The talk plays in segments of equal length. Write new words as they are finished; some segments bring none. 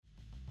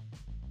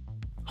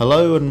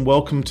Hello and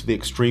welcome to the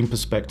Extreme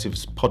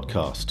Perspectives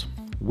podcast.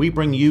 We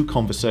bring you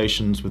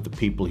conversations with the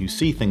people who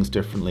see things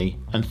differently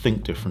and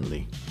think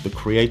differently. The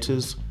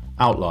creators,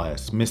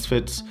 outliers,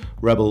 misfits,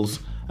 rebels,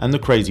 and the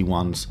crazy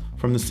ones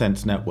from the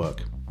Sense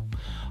Network.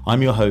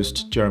 I'm your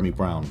host, Jeremy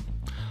Brown.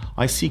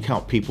 I seek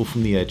out people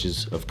from the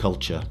edges of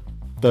culture,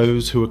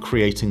 those who are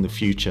creating the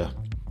future,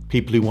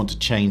 people who want to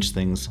change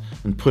things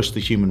and push the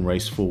human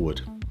race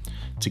forward.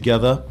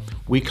 Together,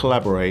 we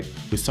collaborate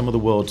with some of the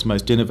world's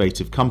most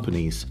innovative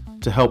companies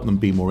to help them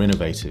be more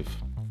innovative.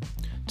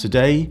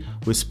 Today,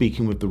 we're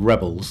speaking with the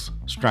Rebels,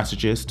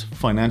 strategist,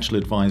 financial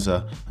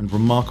advisor, and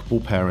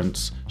remarkable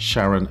parents,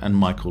 Sharon and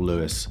Michael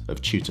Lewis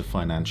of Tutor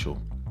Financial.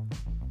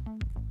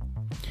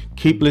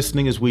 Keep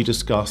listening as we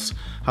discuss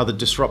how the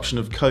disruption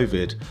of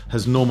COVID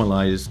has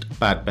normalized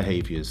bad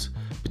behaviors,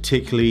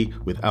 particularly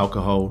with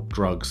alcohol,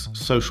 drugs,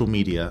 social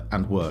media,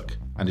 and work,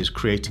 and is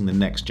creating the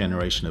next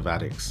generation of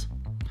addicts.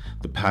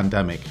 The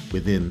pandemic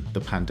within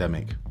the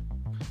pandemic.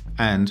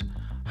 And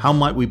how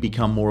might we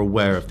become more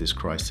aware of this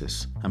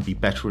crisis and be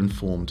better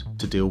informed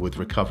to deal with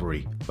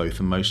recovery, both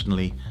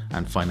emotionally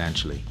and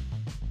financially?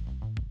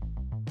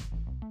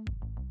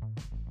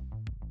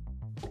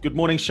 Good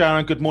morning,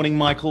 Sharon. Good morning,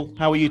 Michael.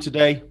 How are you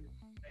today?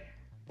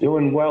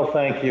 Doing well,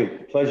 thank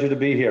you. Pleasure to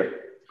be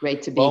here.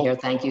 Great to be here.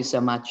 Thank you so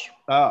much.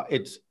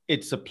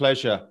 It's a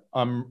pleasure.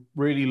 I'm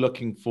really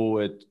looking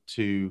forward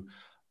to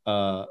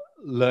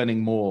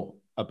learning more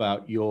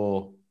about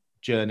your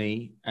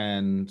journey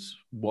and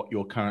what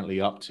you're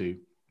currently up to.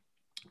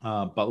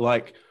 But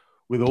like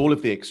with all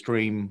of the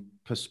Extreme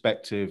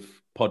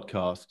Perspective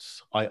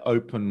podcasts, I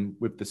open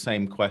with the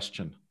same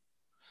question.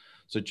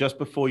 So just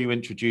before you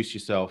introduce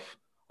yourself,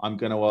 I'm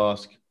going to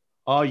ask,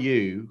 are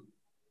you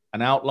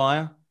an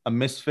outlier, a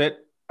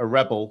misfit, a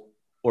rebel,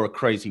 or a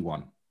crazy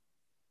one?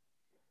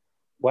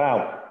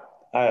 Wow.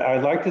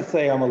 I'd like to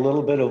say I'm a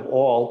little bit of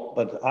all,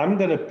 but I'm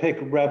going to pick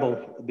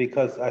rebel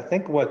because I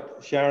think what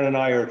Sharon and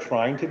I are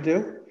trying to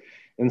do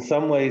in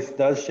some ways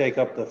does shake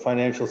up the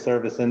financial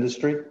service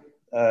industry.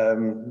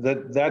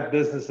 That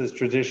business has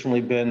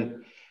traditionally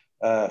been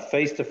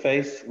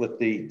face-to-face with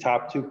the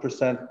top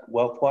 2%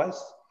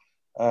 wealth-wise.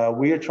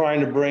 We are trying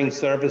to bring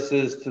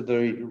services to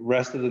the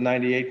rest of the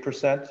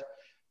 98%.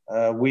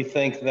 We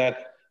think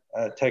that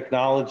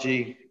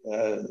technology,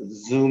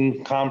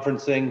 Zoom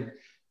conferencing,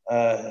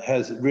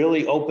 has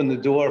really opened the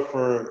door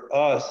for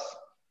us,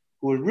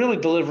 who are really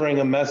delivering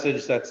a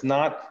message that's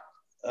not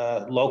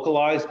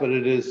localized, but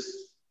it is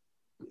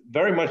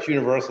very much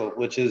universal,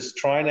 which is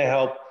trying to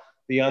help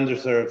the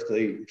underserved,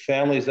 the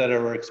families that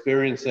are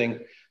experiencing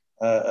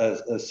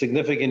a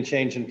significant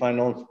change in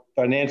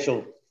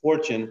financial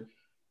fortune,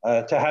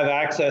 to have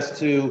access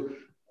to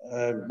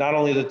not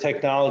only the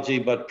technology,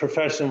 but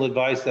professional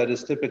advice that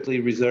is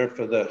typically reserved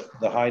for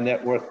the high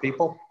net worth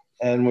people.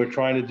 And we're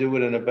trying to do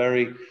it in a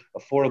very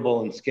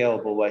affordable and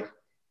scalable way.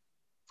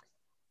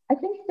 I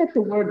think that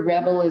the word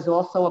rebel is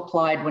also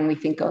applied when we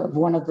think of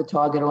one of the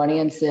target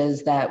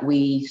audiences that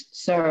we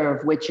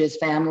serve, which is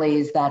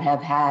families that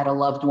have had a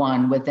loved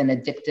one with an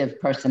addictive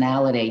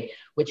personality,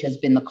 which has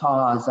been the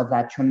cause of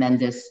that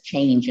tremendous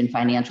change in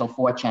financial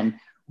fortune.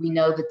 We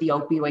know that the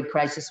opioid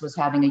crisis was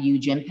having a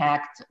huge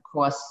impact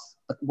across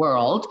the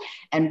world,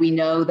 and we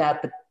know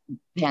that the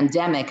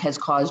pandemic has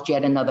caused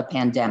yet another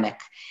pandemic,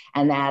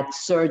 and that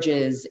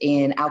surges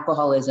in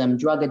alcoholism,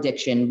 drug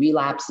addiction,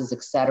 relapses,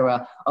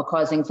 etc., are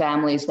causing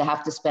families to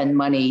have to spend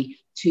money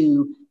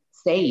to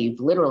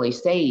literally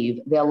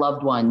save their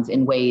loved ones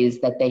in ways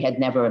that they had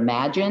never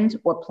imagined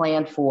or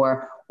planned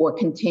for or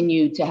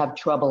continue to have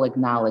trouble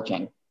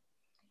acknowledging.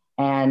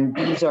 And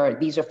these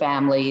are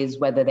families,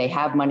 whether they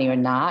have money or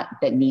not,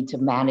 that need to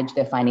manage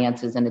their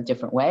finances in a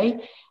different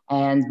way.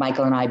 And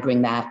Michael and I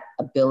bring that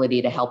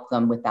ability to help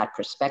them with that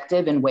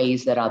perspective in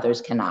ways that others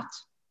cannot.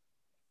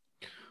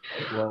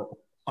 Well,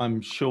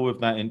 I'm sure with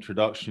that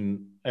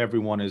introduction,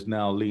 everyone is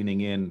now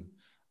leaning in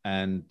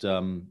and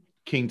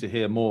keen to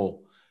hear more,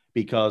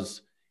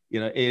 because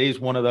it is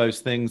one of those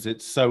things.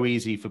 It's so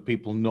easy for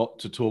people not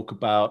to talk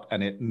about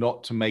and it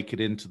not to make it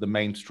into the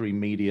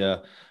mainstream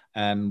media.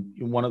 And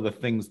one of the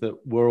things that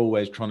we're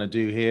always trying to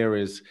do here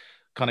is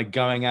kind of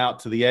going out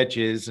to the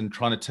edges and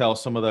trying to tell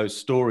some of those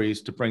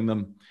stories to bring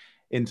them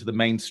into the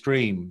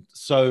mainstream.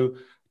 So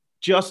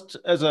just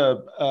as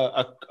a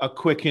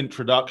quick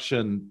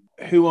introduction,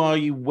 who are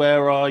you,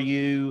 where are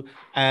you,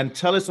 and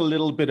tell us a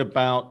little bit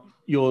about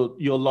your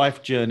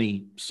life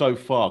journey so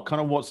far,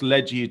 kind of what's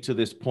led you to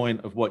this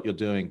point of what you're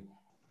doing.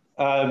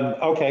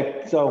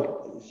 Okay,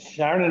 so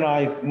Sharon and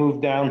I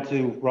moved down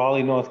to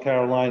Raleigh, North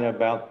Carolina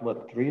about,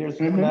 3 years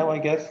ago now, I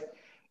guess.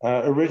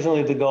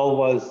 Originally, the goal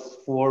was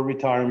for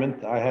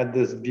retirement. I had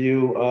this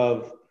view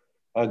of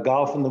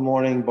golf in the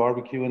morning,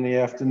 barbecue in the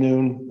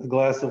afternoon, a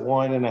glass of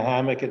wine and a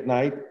hammock at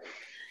night.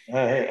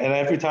 And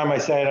every time I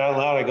say it out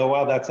loud, I go,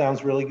 wow, that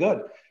sounds really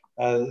good.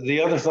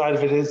 The other side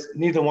of it is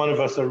neither one of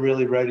us are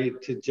really ready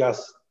to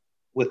just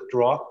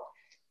withdraw.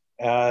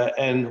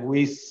 And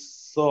we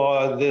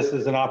saw this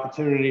as an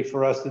opportunity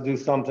for us to do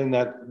something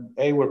that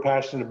A, we're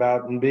passionate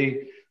about, and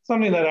B,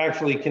 something that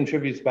actually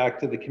contributes back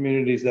to the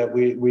communities that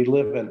we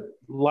live in.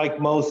 Like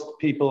most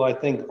people, I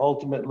think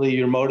ultimately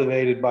you're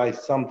motivated by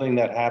something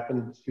that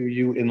happened to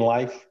you in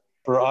life.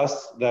 For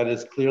us, that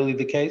is clearly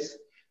the case.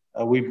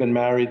 We've been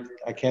married,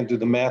 I can't do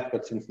the math,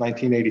 but since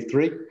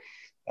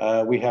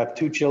 1983. We have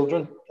 2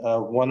 children,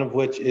 one of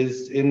which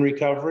is in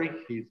recovery.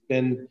 He's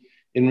been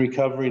in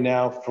recovery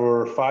now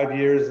for 5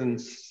 years and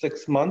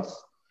 6 months.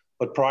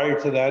 But prior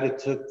to that, it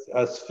took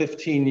us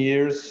 15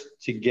 years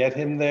to get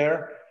him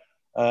there.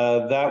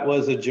 That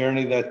was a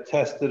journey that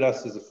tested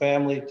us as a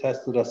family,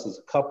 tested us as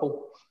a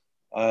couple.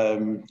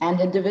 And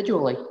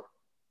individually.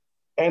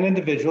 And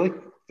individually,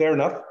 fair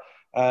enough.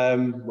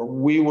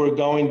 We were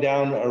going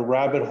down a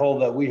rabbit hole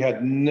that we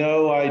had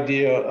no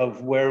idea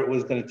of where it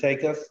was going to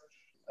take us.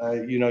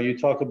 You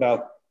talk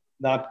about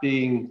not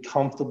being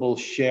comfortable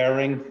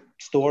sharing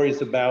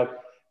stories about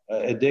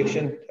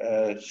addiction.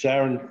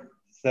 Sharon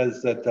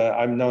says that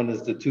I'm known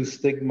as the 2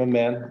 stigma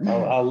man.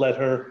 I'll let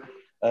her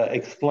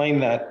explain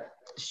that.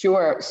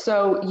 Sure.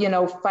 So,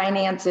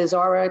 finances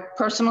are a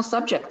personal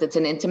subject. It's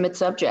an intimate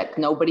subject.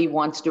 Nobody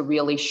wants to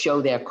really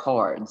show their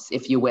cards,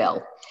 if you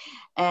will.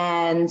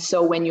 And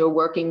so when you're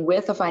working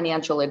with a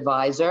financial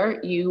advisor,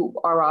 you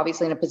are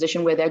obviously in a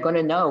position where they're going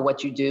to know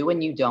what you do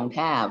and you don't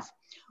have.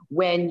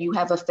 When you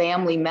have a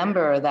family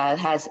member that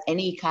has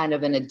any kind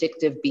of an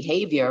addictive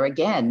behavior,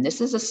 again, this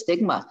is a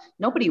stigma.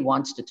 Nobody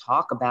wants to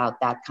talk about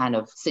that kind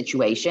of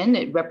situation.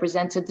 It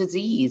represents a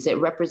disease. It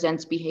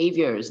represents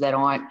behaviors that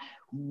aren't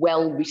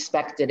well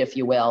respected, if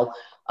you will.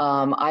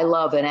 I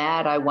love an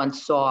ad I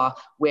once saw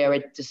where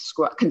it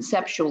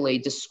conceptually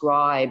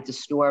described the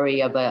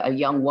story of a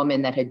young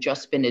woman that had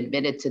just been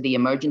admitted to the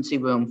emergency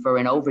room for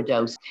an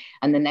overdose.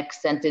 And the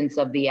next sentence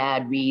of the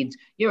ad reads,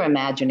 "You're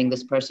imagining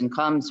this person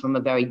comes from a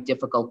very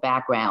difficult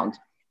background.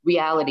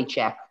 Reality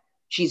check.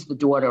 She's the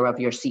daughter of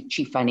your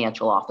chief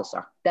financial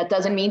officer." That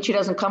doesn't mean she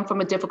doesn't come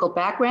from a difficult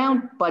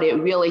background, but it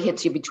really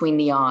hits you between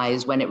the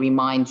eyes when it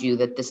reminds you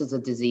that this is a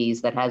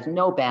disease that has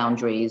no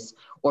boundaries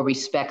or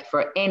respect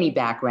for any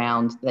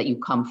background that you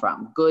come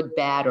from, good,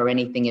 bad, or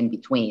anything in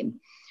between.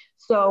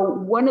 So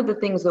one of the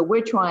things that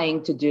we're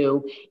trying to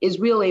do is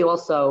really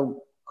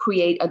also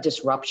create a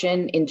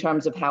disruption in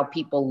terms of how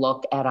people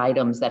look at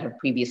items that have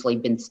previously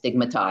been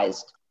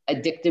stigmatized.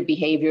 Addictive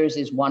behaviors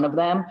is one of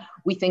them.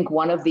 We think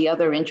one of the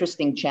other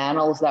interesting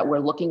channels that we're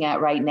looking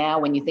at right now,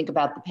 when you think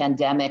about the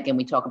pandemic and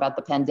we talk about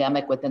the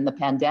pandemic within the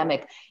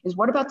pandemic, is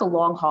what about the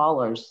long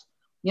haulers?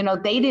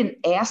 They didn't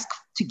ask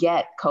to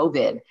get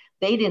COVID.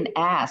 They didn't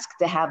ask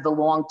to have the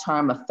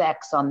long-term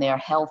effects on their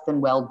health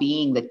and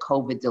well-being that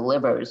COVID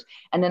delivers.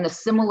 And in a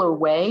similar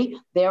way,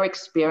 they're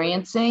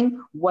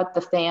experiencing what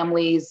the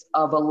families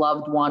of a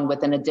loved one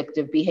with an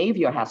addictive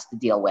behavior has to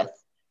deal with.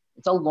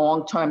 It's a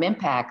long-term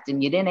impact,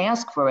 and you didn't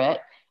ask for it,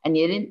 and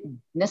you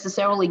didn't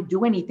necessarily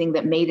do anything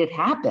that made it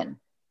happen.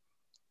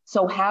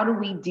 So how do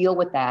we deal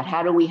with that?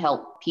 How do we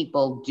help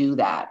people do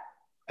that?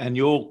 And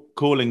you're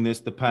calling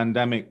this the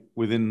pandemic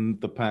within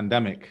the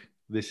pandemic.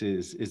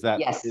 Is that,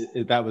 yes.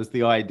 That was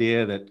the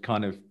idea that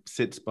kind of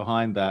sits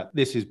behind that.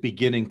 This is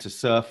beginning to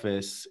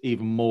surface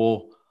even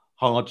more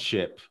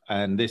hardship,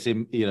 and this,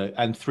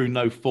 and through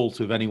no fault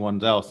of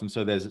anyone else. And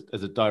so there's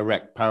a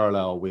direct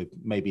parallel with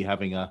maybe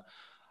having a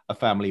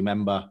family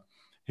member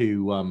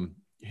who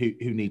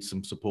needs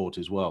some support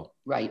as well.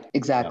 Right,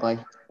 exactly.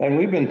 Yeah. And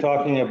we've been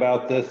talking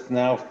about this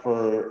now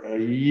for a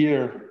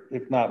year,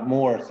 if not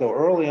more. So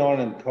early on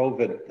in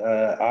COVID,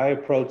 I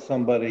approached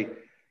somebody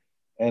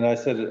and I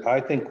said, I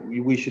think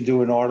we should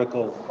do an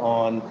article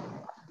on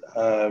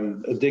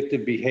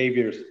addictive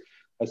behaviors.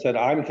 I said,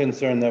 I'm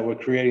concerned that we're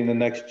creating the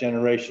next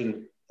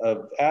generation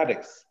of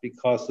addicts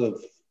because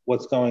of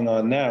what's going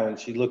on now. And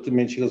she looked at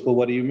me and she goes, well,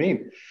 what do you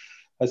mean?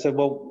 I said,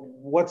 well,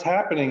 what's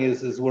happening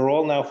is we're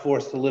all now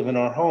forced to live in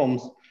our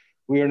homes.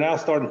 We are now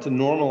starting to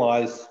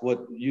normalize what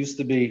used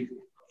to be,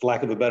 for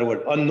lack of a better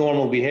word,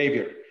 unnormal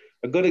behavior.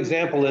 A good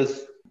example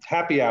is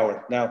happy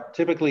hour. Now,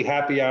 typically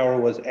happy hour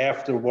was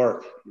after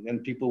work,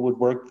 and people would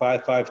work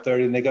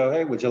 5:30, and they go,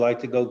 hey, would you like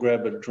to go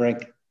grab a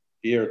drink,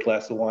 beer, a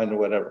glass of wine or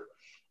whatever?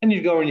 And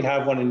you go and you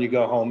have one and you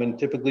go home. And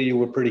typically you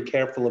were pretty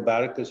careful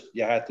about it because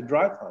you had to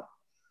drive home.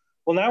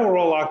 Well, now we're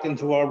all locked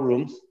into our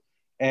rooms.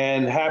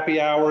 And happy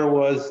hour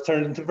was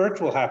turned into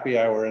virtual happy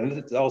hour. And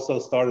it also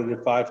started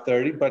at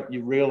 5:30, but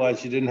you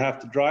realized you didn't have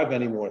to drive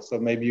anymore. So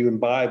maybe you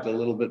imbibed a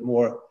little bit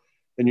more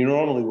than you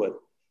normally would.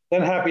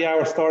 Then happy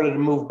hour started to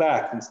move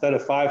back. Instead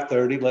of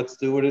 5:30, let's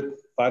do it at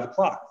 5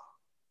 o'clock,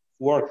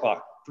 4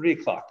 o'clock, 3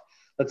 o'clock.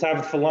 Let's have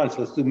it for lunch.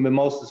 Let's do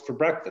mimosas for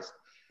breakfast.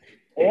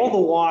 All the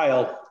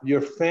while,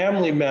 your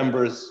family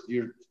members,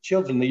 your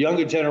children, the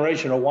younger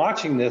generation are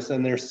watching this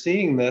and they're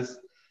seeing this.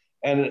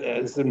 And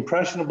as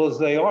impressionable as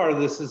they are,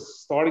 this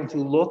is starting to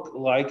look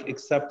like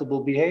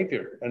acceptable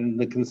behavior. And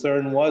the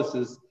concern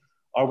is,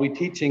 are we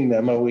teaching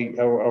them? Are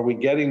we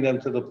getting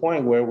them to the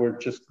point where we're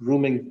just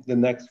grooming the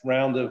next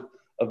round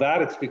of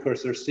addicts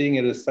because they're seeing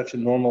it as such a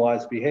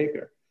normalized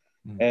behavior?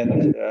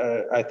 And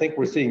I think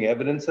we're seeing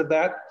evidence of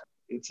that.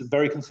 It's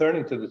very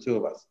concerning to the two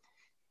of us.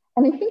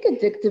 And I think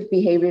addictive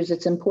behaviors,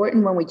 it's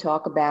important when we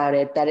talk about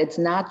it that it's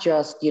not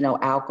just,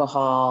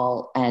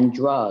 alcohol and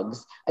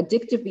drugs.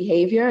 Addictive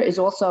behavior is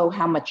also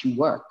how much you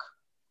work.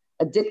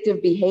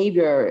 Addictive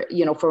behavior,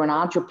 for an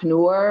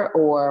entrepreneur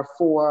or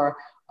for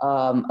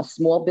a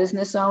small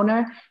business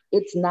owner,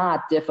 it's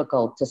not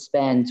difficult to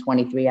spend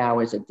 23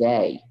 hours a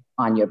day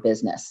on your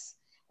business.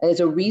 There's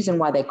a reason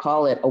why they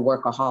call it a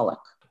workaholic.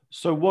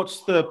 So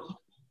what's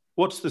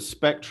the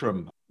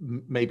spectrum?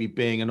 Maybe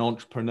being an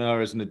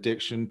entrepreneur is an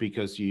addiction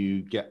because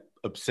you get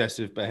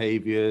obsessive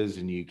behaviors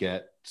and you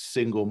get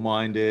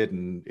single-minded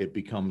and it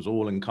becomes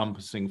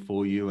all-encompassing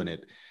for you and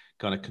it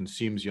kind of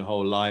consumes your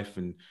whole life.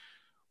 And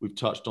we've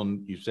touched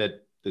on, you said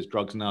there's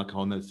drugs and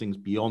alcohol and there's things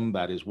beyond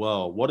that as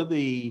well. What are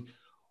the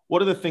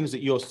things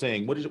that you're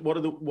seeing? What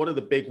are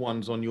the big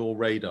ones on your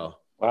radar?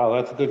 Wow,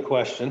 that's a good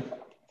question.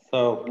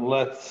 So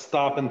let's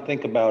stop and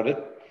think about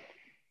it.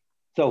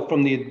 So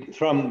from the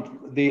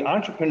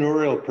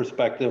entrepreneurial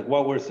perspective,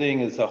 what we're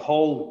seeing is a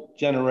whole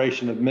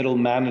generation of middle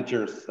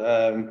managers,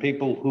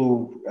 people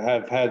who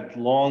have had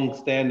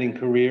long-standing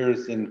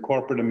careers in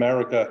corporate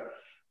America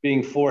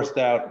being forced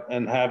out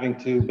and having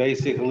to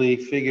basically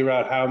figure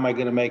out how am I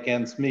going to make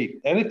ends meet.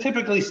 And it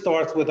typically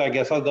starts with, I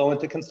guess I'll go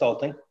into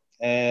consulting,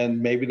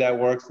 and maybe that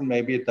works and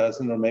maybe it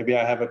doesn't, or maybe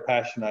I have a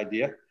passion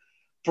idea.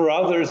 For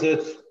others,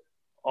 it's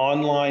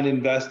online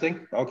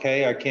investing.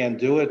 Okay, I can't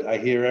do it. I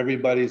hear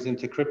everybody's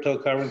into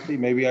cryptocurrency.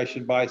 Maybe I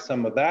should buy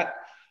some of that.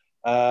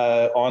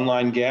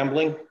 Online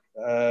gambling.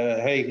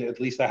 Hey, at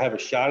least I have a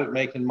shot at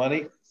making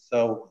money.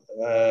 So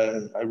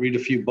I read a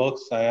few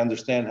books. I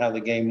understand how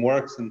the game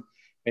works and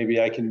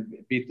maybe I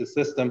can beat the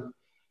system.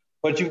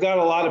 But you've got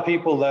a lot of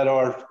people that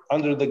are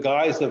under the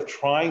guise of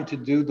trying to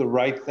do the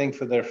right thing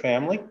for their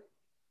family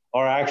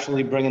are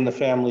actually bringing the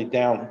family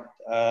down.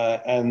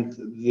 And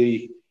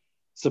the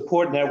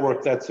support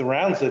network that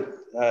surrounds it,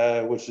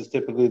 which is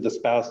typically the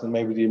spouse and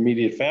maybe the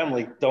immediate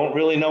family, don't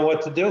really know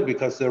what to do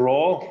because they're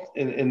all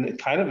in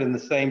kind of in the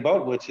same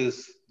boat, which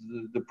is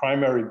the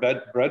primary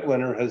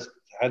breadwinner has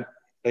had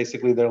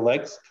basically their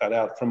legs cut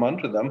out from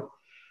under them.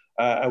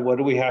 What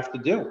do we have to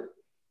do?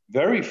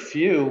 Very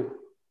few,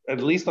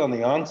 at least on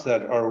the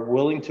onset, are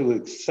willing to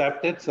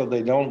accept it so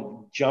they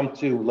don't jump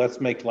to let's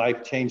make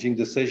life-changing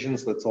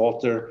decisions, let's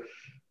alter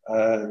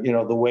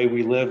the way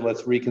we live,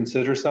 let's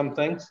reconsider some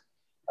things.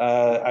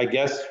 I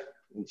guess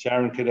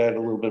Sharon could add a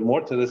little bit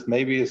more to this.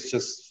 Maybe it's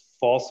just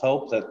false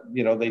hope that,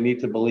 they need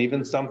to believe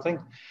in something.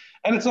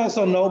 And it's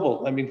also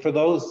noble. I mean, for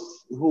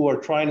those who are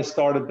trying to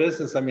start a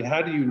business, I mean,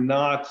 how do you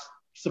not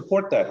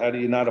support that? How do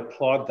you not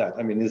applaud that?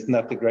 I mean, isn't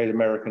that the great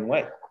American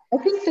way? I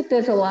think that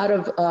there's a lot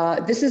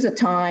of, this is a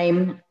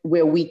time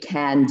where we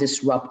can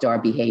disrupt our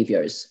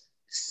behaviors,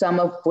 some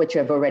of which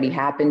have already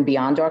happened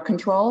beyond our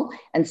control,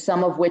 and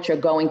some of which are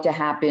going to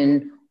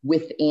happen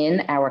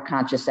within our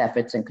conscious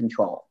efforts and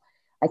control.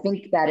 I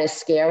think that as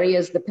scary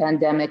as the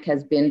pandemic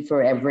has been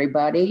for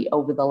everybody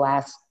over the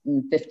last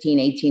 15,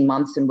 18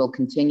 months and will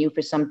continue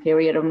for some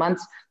period of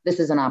months, this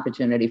is an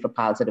opportunity for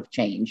positive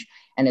change.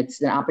 And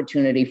it's an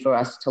opportunity for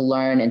us to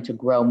learn and to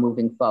grow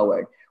moving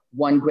forward.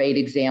 One great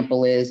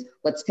example is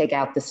let's take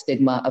out the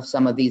stigma of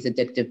some of these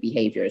addictive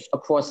behaviors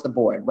across the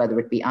board, whether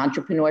it be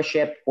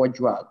entrepreneurship or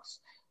drugs.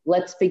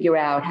 Let's figure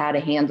out how to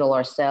handle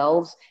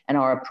ourselves and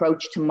our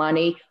approach to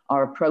money,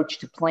 our approach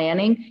to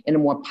planning in a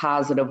more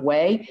positive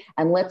way.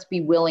 And let's be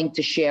willing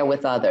to share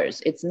with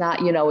others. It's not,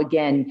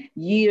 again,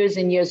 years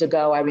and years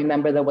ago, I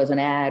remember there was an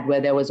ad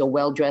where there was a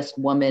well-dressed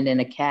woman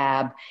in a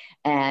cab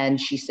and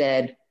she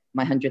said,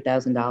 my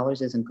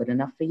 $100,000 isn't good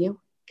enough for you.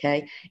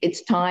 Okay.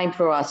 It's time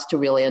for us to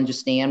really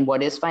understand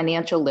what is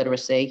financial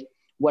literacy,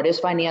 what is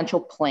financial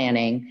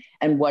planning,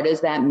 and what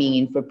does that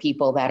mean for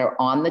people that are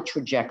on the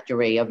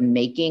trajectory of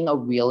making a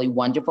really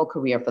wonderful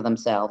career for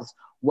themselves?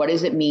 What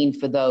does it mean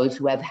for those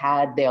who have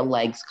had their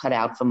legs cut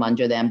out from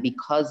under them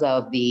because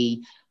of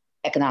the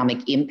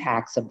economic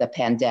impacts of the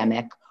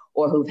pandemic,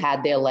 or who've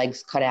had their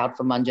legs cut out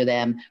from under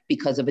them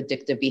because of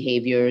addictive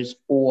behaviors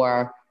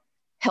or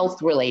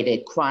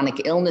health-related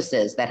chronic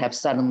illnesses that have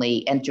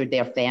suddenly entered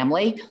their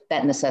family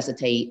that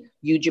necessitate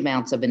huge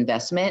amounts of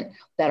investment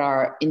that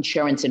our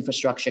insurance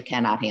infrastructure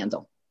cannot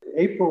handle.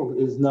 April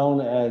is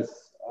known as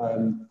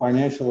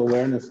Financial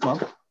Awareness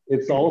Month.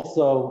 It's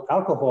also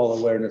Alcohol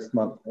Awareness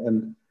Month.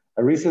 And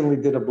I recently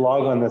did a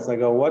blog on this. I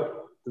go,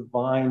 what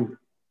divine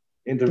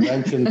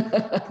intervention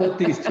put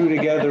these two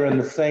together in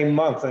the same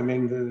month? I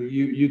mean,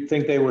 you'd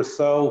think they were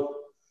so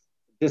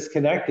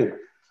disconnected.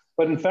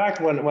 But in fact,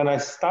 when I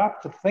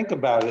stopped to think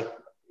about it,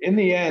 in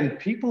the end,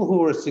 people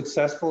who are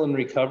successful in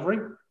recovery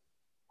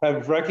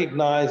have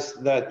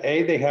recognized that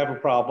A, they have a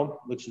problem,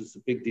 which is a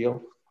big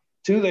deal.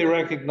 Two, they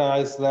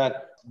recognize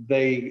that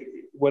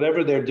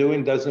whatever they're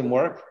doing doesn't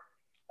work.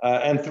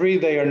 And three,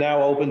 they are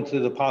now open to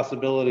the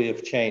possibility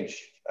of change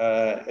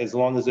as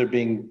long as they're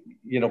being,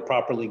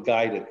 properly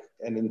guided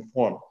and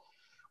informed.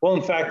 Well,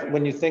 in fact,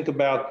 when you think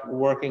about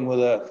working with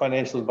a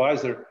financial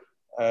advisor,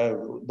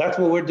 that's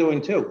what we're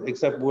doing too,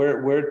 except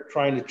we're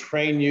trying to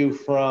train you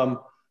from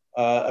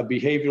a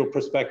behavioral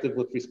perspective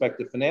with respect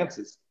to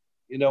finances.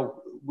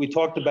 We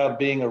talked about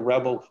being a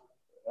rebel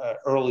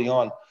early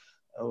on.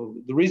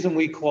 The reason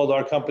we called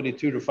our company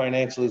Tutor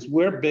Financial is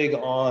we're big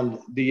on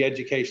the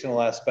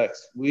educational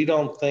aspects. We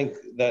don't think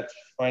that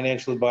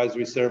financial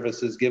advisory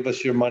services, give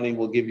us your money,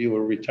 we'll give you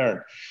a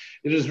return.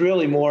 It is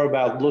really more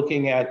about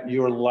looking at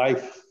your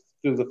life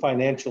through the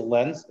financial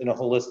lens in a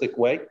holistic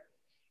way,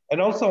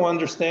 and also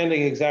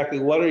understanding exactly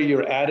what are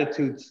your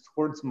attitudes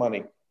towards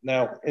money.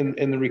 Now,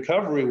 in the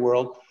recovery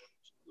world,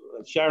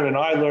 Sharon and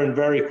I learned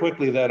very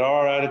quickly that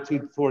our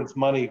attitude towards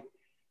money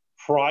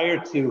prior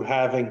to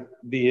having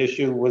the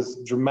issue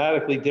was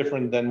dramatically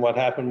different than what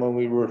happened when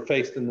we were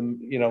faced in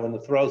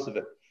the throes of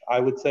it. I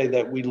would say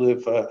that we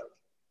live a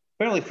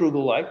fairly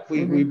frugal life.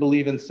 We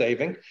believe in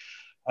saving.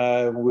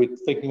 We're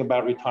thinking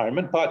about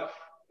retirement. But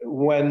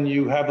when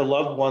you have a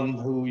loved one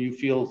who you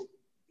feel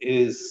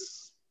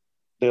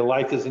their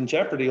life is in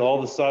jeopardy, all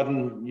of a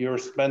sudden you're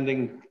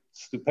spending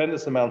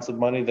stupendous amounts of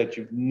money that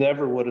you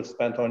never would have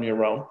spent on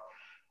your own.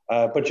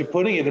 But you're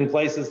putting it in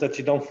places that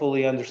you don't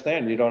fully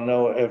understand. You don't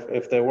know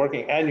if they're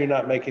working, and you're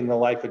not making the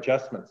life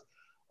adjustments.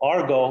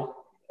 Our goal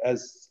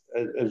as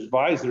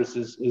advisors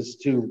is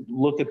to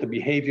look at the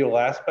behavioral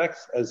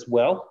aspects as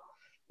well,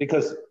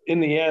 because in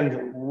the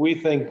end, we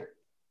think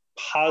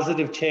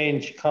positive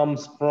change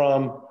comes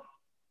from,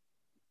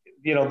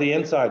 the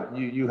inside.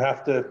 You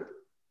have to,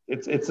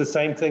 it's the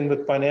same thing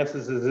with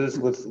finances as it is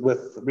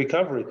with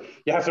recovery.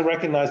 You have to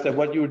recognize that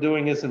what you were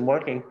doing isn't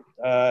working.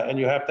 And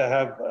you have to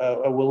have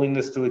a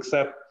willingness to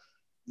accept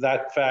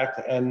that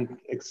fact and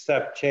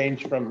accept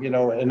change from,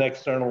 an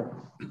external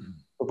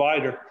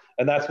provider.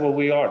 And that's what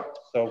we are.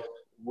 So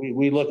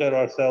we look at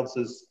ourselves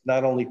as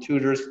not only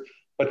tutors,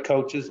 but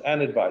coaches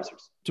and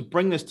advisors. To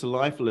bring this to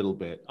life a little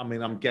bit, I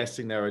mean, I'm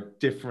guessing there are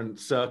different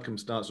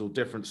circumstances or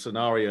different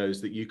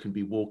scenarios that you can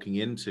be walking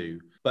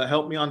into, but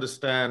help me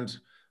understand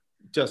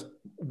just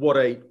what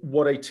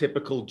a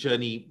typical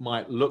journey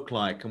might look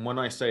like. And when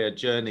I say a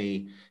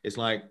journey, it's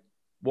like,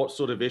 what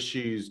sort of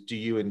issues do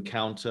you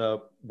encounter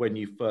when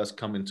you first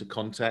come into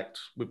contact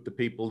with the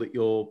people that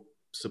you're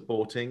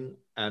supporting?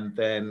 And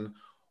then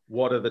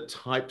what are the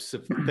types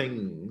of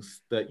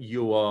things that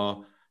you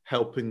are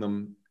helping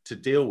them to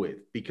deal with?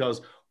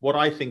 Because what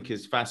I think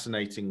is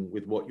fascinating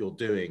with what you're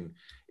doing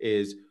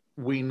is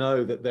we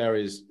know that there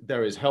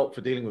is help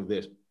for dealing with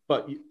this,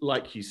 but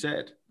like you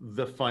said,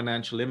 the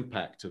financial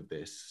impact of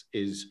this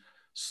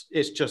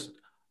it's just,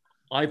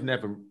 I've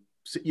never,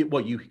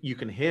 well, you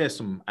can hear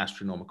some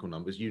astronomical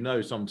numbers,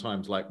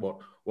 sometimes like what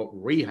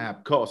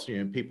rehab costs,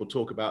 and people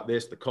talk about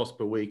this, the cost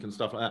per week and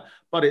stuff like that,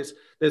 but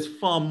there's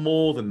far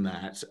more than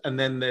that. And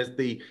then there's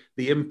the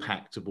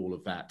impact of all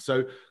of that.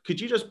 So could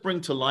you just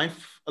bring to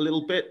life a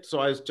little bit,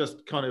 so as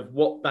just kind of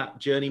what that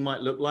journey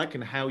might look like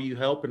and how you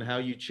help and how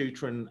you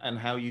tutor and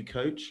how you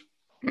coach?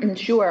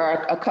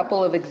 Sure. A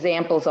couple of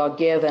examples I'll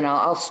give, and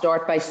I'll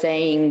start by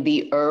saying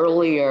the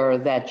earlier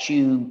that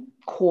you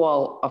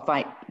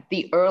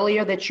the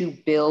earlier that you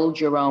build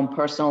your own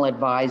personal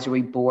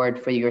advisory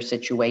board for your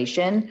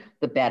situation,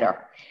 the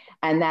better.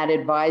 And that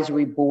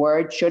advisory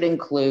board should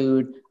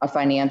include a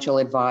financial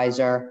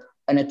advisor,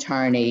 an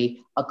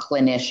attorney, a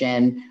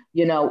clinician.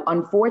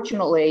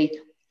 Unfortunately,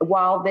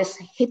 while this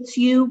hits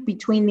you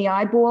between the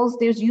eyeballs,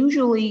 there's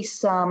usually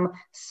some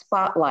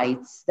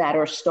spotlights that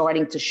are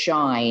starting to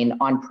shine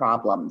on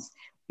problems,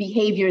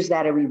 behaviors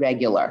that are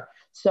irregular.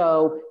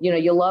 So,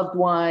 your loved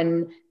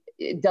one,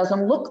 it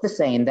doesn't look the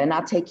same. They're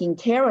not taking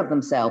care of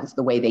themselves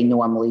the way they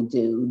normally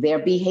do. Their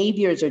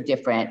behaviors are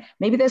different.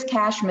 Maybe there's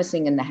cash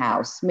missing in the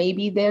house.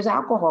 Maybe there's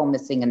alcohol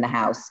missing in the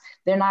house.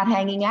 They're not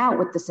hanging out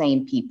with the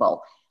same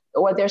people,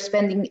 or they're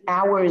spending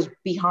hours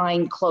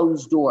behind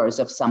closed doors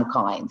of some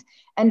kind.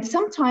 And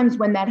sometimes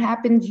when that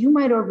happens, you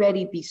might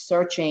already be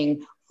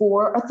searching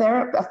for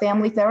a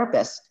family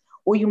therapist,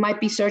 or you might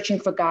be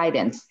searching for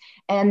guidance.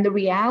 And the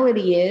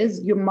reality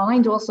is your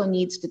mind also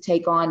needs to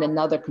take on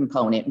another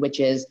component, which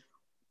is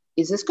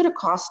this going to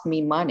cost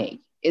me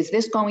money? Is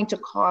this going to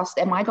cost,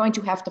 am I going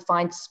to have to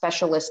find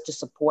specialists to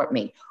support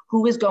me?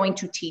 Who is going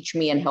to teach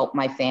me and help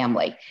my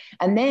family?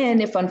 And then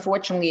if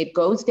unfortunately it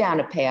goes down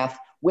a path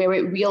where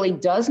it really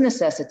does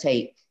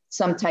necessitate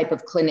some type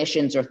of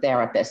clinicians or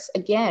therapists,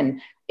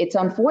 again, it's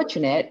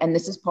unfortunate. And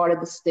this is part of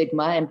the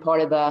stigma and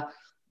part of the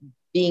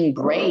being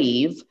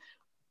brave.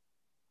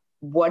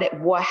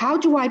 How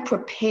do I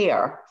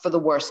prepare for the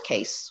worst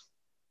case?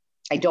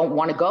 I don't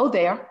want to go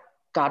there.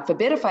 God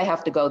forbid if I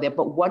have to go there,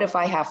 but what if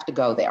I have to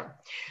go there?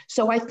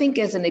 So I think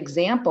as an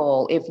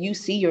example, if you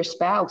see your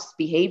spouse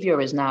behavior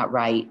is not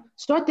right,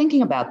 start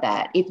thinking about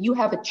that. If you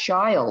have a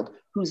child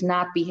who's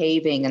not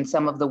behaving in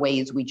some of the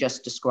ways we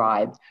just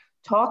described,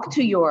 talk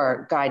to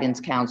your guidance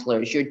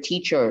counselors, your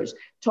teachers,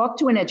 talk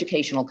to an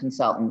educational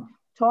consultant,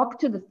 talk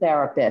to the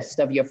therapist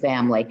of your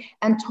family,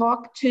 and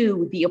talk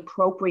to the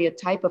appropriate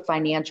type of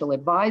financial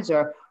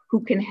advisor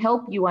who can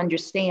help you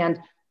understand.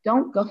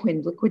 Don't go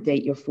and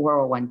liquidate your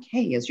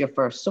 401k as your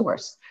first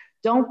source.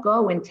 Don't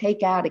go and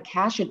take out a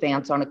cash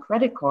advance on a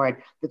credit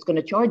card that's going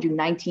to charge you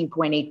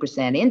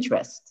 19.8%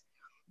 interest.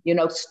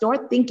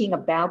 Start thinking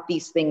about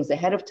these things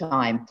ahead of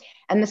time.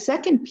 And the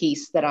second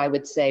piece that I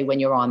would say when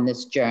you're on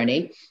this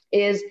journey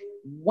is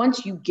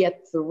once you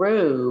get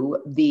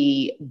through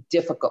the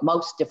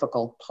most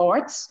difficult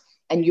parts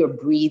and you're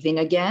breathing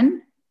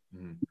again,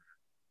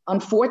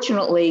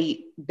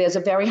 unfortunately, there's a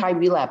very high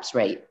relapse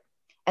rate.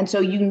 And so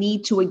you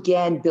need to,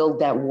 again, build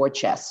that war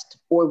chest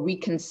or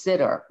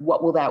reconsider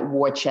what will that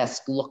war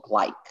chest look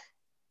like.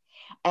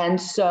 And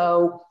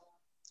so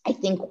I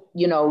think,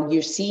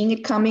 you're seeing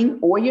it coming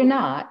or you're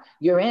not,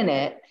 you're in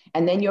it,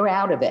 and then you're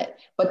out of it.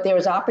 But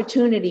there's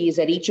opportunities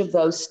at each of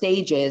those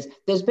stages.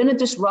 There's been a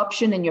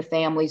disruption in your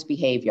family's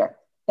behavior.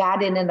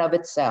 That in and of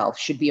itself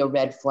should be a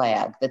red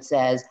flag that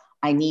says,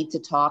 I need to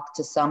talk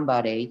to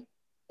somebody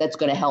that's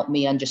going to help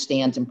me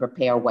understand and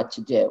prepare what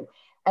to do.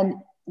 And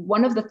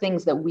one of the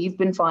things that we've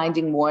been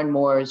finding more and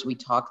more as we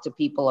talk to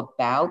people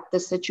about the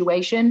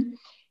situation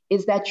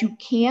is that you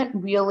can't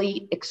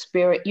really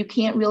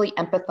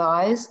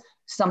empathize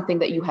something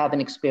that you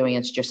haven't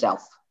experienced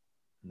yourself.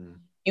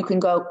 You can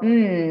go,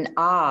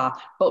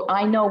 but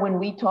I know when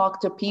we talk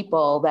to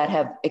people that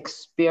have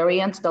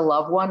experienced a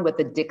loved one with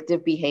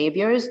addictive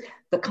behaviors,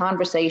 the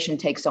conversation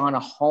takes on a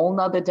whole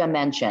nother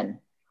dimension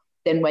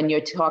than when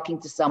you're talking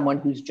to someone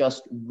who's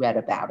just read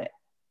about it.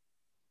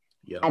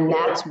 Yeah. And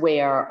that's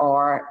where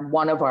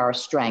one of our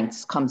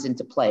strengths comes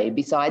into play.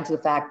 Besides the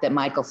fact that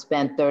Michael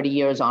spent 30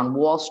 years on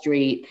Wall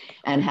Street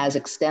and has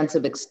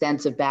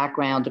extensive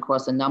background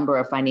across a number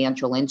of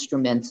financial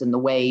instruments and the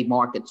way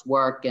markets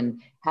work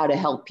and how to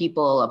help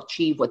people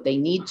achieve what they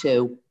need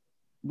to.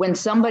 When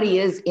somebody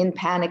is in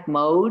panic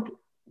mode,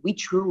 we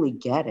truly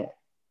get it.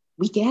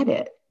 We get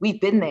it.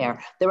 We've been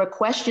there. There are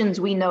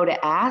questions we know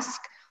to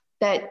ask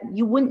that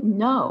you wouldn't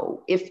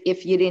know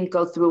if you didn't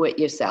go through it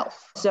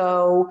yourself.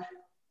 So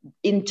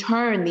in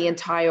turn, the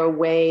entire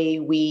way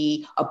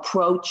we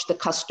approach the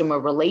customer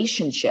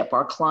relationship,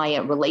 our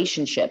client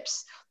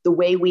relationships, the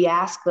way we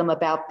ask them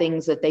about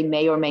things that they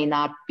may or may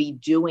not be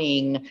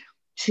doing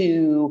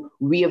to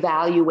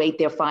reevaluate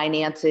their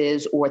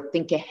finances or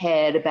think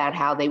ahead about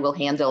how they will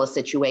handle a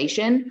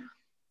situation.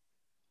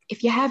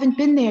 If you haven't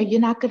been there, you're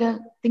not going to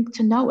think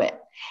to know it.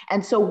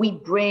 And so we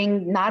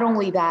bring not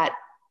only that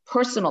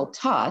personal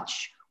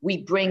touch, we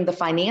bring the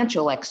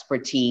financial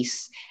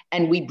expertise,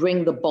 and we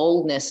bring the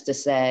boldness to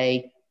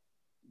say,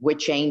 we're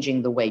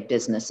changing the way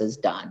business is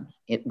done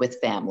with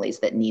families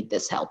that need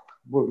this help.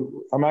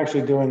 I'm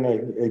actually doing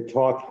a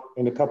talk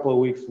in a couple of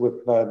weeks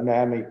with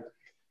NAMI.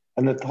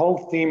 And the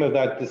whole theme of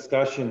that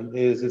discussion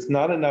is it's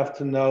not enough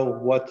to know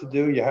what to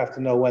do, you have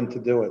to know when to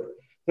do it.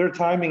 There are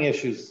timing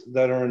issues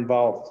that are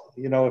involved.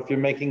 If you're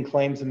making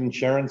claims in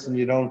insurance and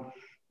you don't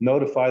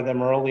notify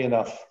them early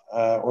enough,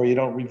 or you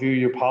don't review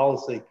your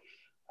policy,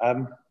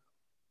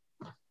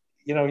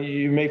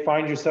 you may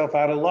find yourself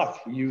out of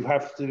luck. You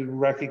have to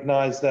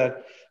recognize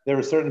that there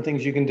are certain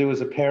things you can do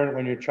as a parent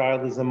when your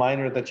child is a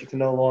minor that you can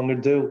no longer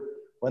do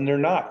when they're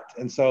not.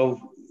 And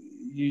so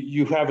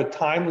you have a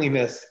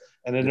timeliness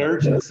and an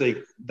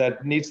urgency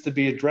that needs to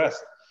be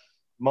addressed.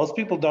 Most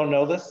people don't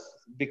know this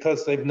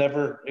because they've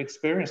never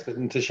experienced it.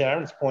 And to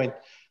Sharon's point,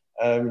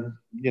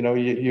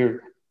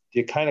 you're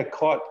kind of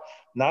caught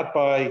not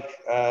by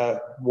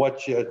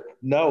what you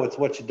know, it's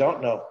what you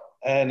don't know.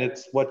 And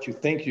it's what you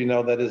think you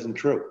know that isn't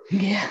true.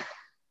 Yeah.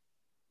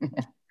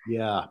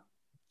 Yeah.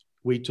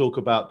 We talk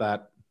about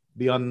that,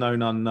 the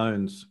unknown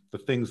unknowns, the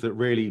things that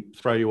really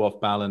throw you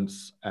off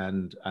balance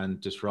and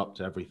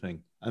disrupt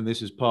everything. And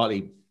this is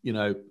partly,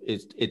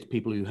 it's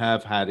people who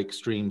have had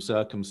extreme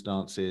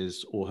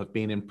circumstances or have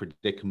been in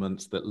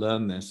predicaments that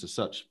learn this as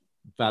such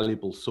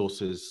valuable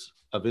sources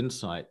of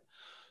insight.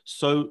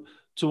 So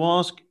to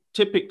ask,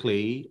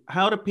 typically,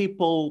 how do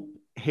people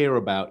hear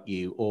about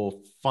you or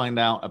find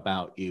out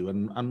about you,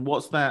 and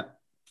what's that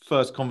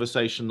first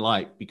conversation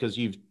like? Because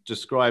you've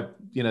described,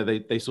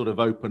 they sort of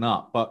open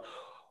up, but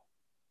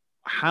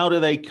how do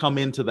they come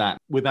into that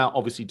without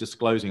obviously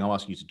disclosing? I'll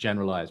ask you to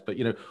generalize, but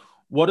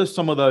what are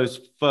some of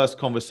those first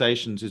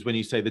conversations is when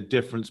you say the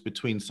difference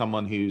between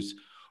someone who's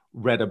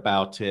read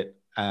about it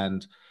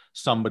and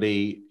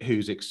somebody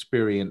who's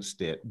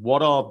experienced it?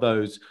 What are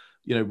those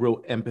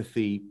real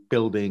empathy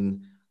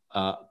building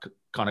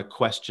kind of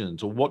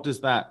questions, or what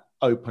does that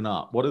open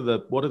up? What are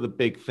the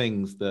big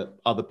things that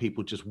other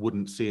people just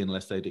wouldn't see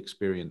unless they'd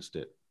experienced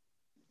it?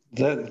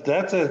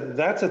 That's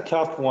a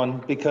tough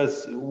one,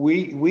 because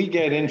we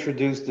get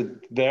introduced at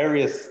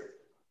various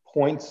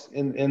points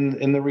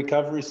in the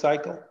recovery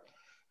cycle.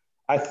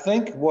 I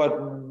think what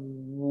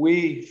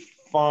we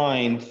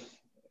find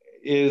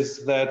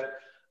is that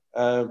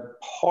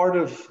part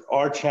of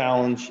our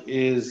challenge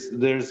is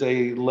there's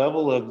a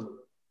level of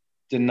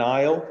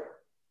denial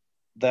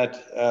that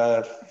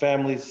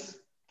families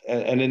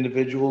and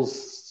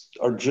individuals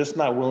are just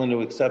not willing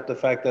to accept the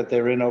fact that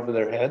they're in over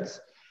their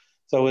heads.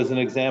 So as an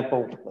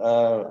example,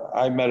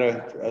 I met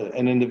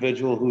an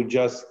individual who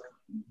just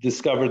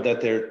discovered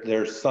that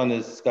their son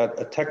has got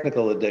a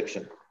technical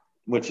addiction,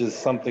 which is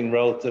something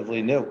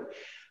relatively new.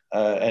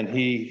 And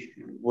he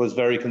was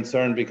very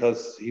concerned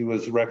because he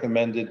was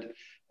recommended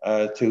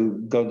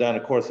to go down a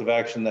course of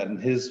action that, in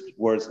his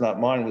words, not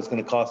mine, was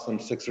going to cost him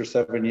 6 or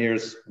 7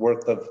 years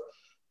worth of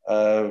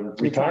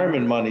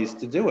retirement monies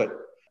to do it.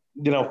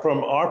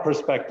 From our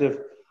perspective,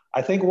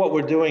 I think what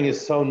we're doing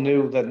is so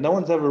new that no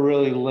one's ever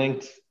really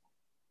linked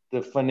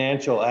the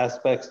financial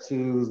aspects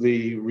to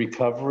the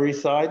recovery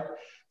side.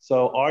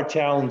 So our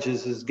challenge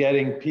is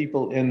getting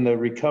people in the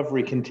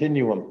recovery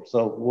continuum.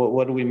 So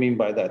what do we mean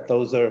by that?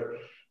 Those are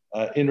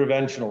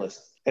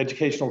interventionalists,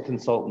 educational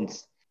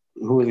consultants,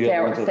 who are the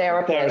other ones?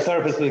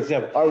 Therapists, for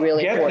example. Are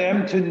really get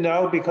important. them to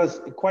know, because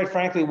quite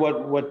frankly,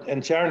 what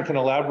and Sharon can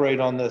elaborate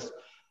on this,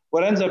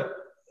 what ends up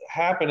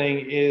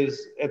happening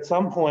is at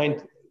some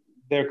point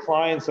their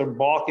clients are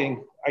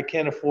balking. I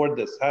can't afford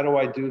this. How do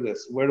I do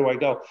this? Where do I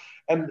go?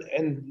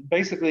 And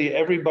basically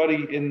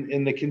everybody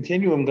in the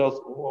continuum goes,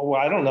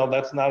 well, I don't know.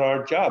 That's not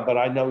our job, but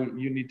I know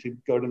you need to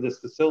go to this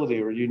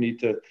facility, or you need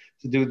to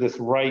do this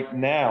right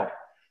now.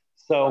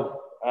 So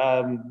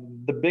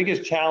the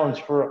biggest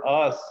challenge for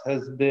us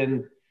has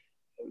been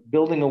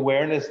building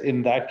awareness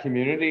in that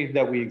community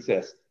that we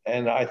exist.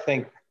 And I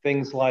think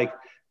things like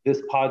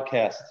this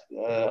podcast,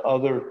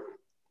 other,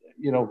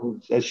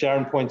 as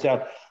Sharon points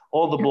out,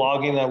 all the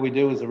blogging that we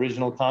do is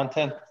original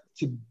content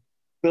to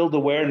build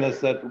awareness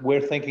that we're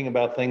thinking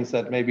about things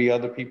that maybe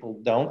other people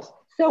don't.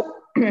 So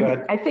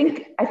I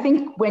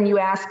think when you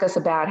ask us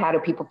about how do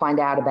people find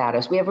out about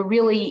us, we have a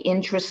really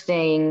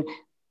interesting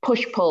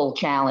push-pull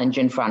challenge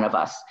in front of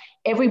us.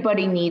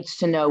 Everybody needs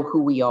to know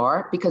who we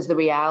are, because the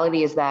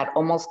reality is that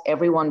almost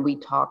everyone we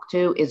talk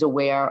to is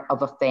aware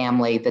of a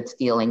family that's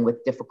dealing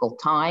with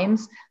difficult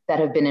times that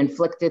have been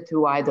inflicted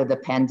through either the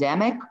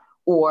pandemic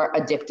or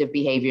addictive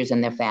behaviors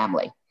in their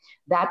family.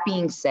 That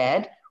being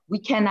said, we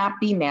cannot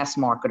be mass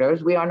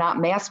marketers. We are not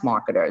mass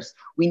marketers.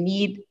 We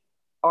need,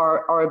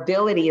 our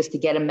ability is to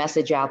get a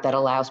message out that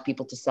allows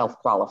people to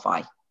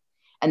self-qualify.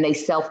 And they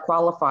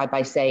self-qualify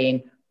by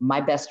saying, my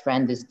best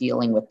friend is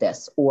dealing with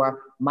this,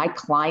 or my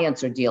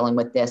clients are dealing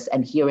with this,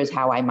 and here is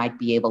how I might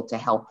be able to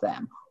help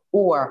them.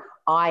 Or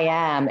I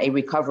am a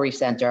recovery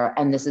center,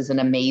 and this is an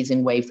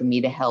amazing way for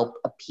me to help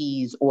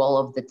appease all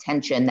of the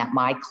tension that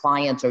my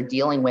clients are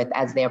dealing with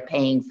as they're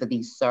paying for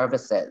these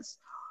services.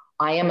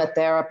 I am a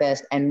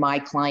therapist, and my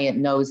client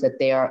knows that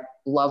their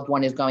loved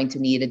one is going to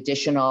need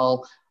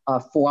additional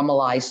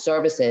formalized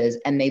services,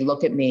 and they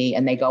look at me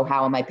and they go,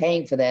 how am I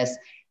paying for this?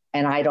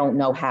 And I don't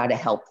know how to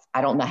help.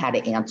 I don't know how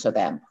to answer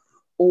them.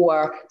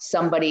 Or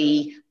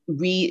somebody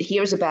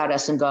hears about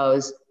us and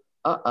goes,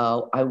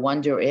 I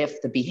wonder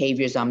if the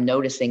behaviors I'm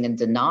noticing and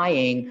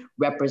denying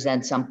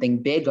represent something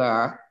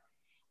bigger.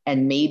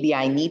 And maybe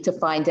I need to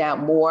find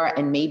out more.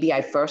 And maybe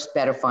I first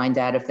better find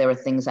out if there are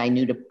things I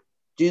need to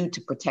do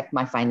to protect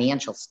my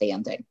financial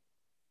standing.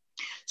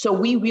 So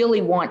we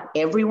really want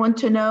everyone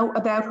to know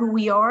about who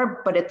we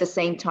are, but at the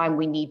same time,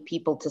 we need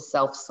people to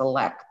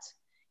self-select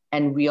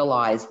and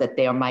realize that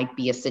there might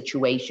be a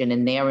situation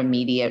in their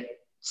immediate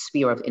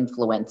sphere of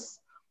influence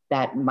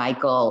that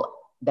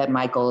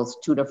Michael's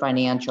Tudor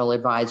Financial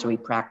Advisory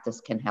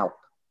practice can help.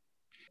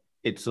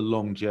 It's a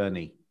long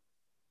journey.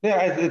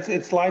 Yeah,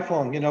 it's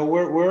lifelong.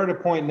 We're at a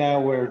point now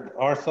where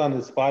our son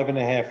is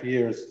 5.5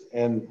 years,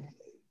 and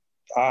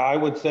I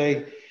would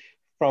say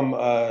from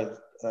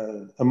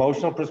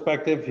emotional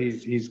perspective,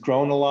 he's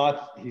grown a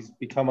lot. He's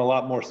become a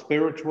lot more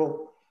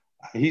spiritual.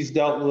 He's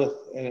dealt with,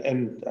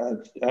 and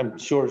I'm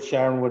sure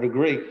Sharon would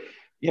agree,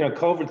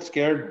 COVID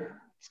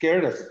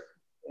scared us.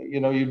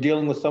 You're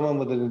dealing with someone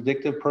with an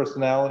addictive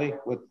personality,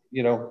 with,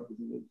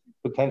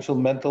 potential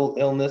mental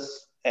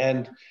illness.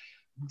 And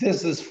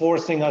this is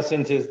forcing us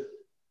into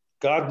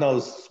God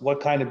knows what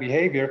kind of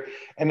behavior.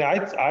 And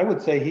I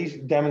would say he's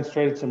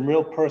demonstrated some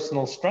real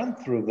personal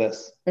strength through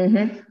this.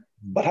 Mm-hmm.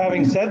 But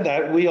having said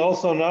that, we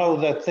also know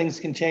that things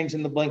can change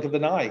in the blink of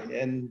an eye,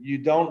 and you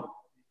don't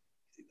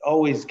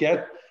always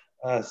get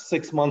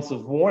 6 months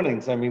of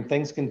warnings. I mean,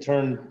 things can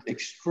turn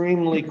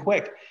extremely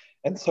quick.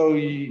 And so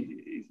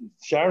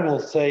Sharon will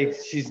say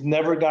she's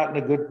never gotten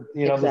a good,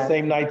 exactly, the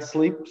same night's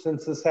sleep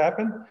since this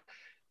happened,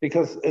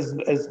 because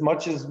as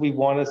much as we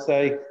want to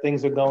say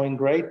things are going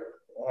great,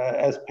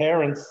 as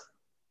parents,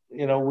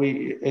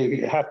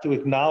 we have to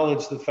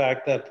acknowledge the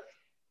fact that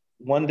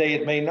one day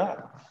it may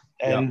not.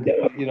 And,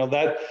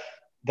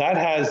 that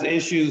has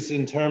issues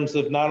in terms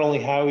of not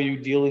only how are you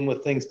dealing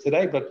with things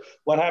today, but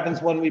what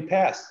happens when we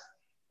pass?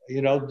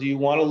 Do you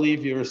want to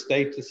leave your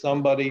estate to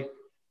somebody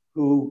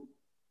who,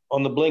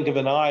 on the blink of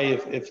an eye,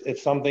 if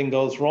something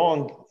goes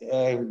wrong,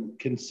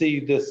 can see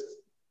this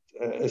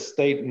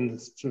estate and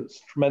this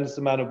tremendous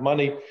amount of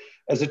money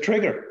as a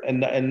trigger and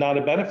not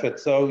a benefit?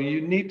 So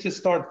you need to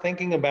start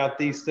thinking about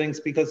these things,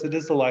 because it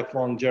is a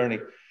lifelong journey.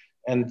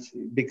 And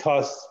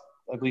because,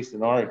 at least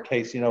in our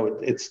case,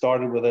 it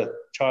started with a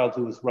child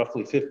who was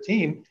roughly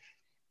 15,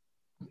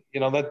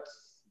 that's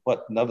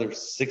what, another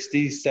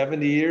 60,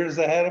 70 years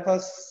ahead of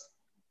us,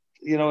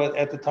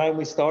 at the time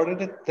we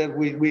started it, that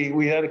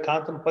we had to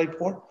contemplate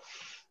for.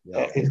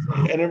 Yeah.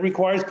 And it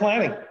requires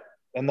planning.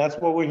 And that's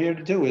what we're here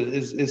to do,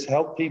 is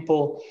help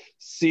people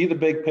see the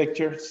big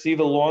picture, see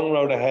the long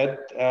road ahead,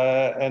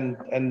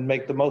 and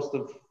make the most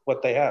of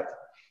what they have.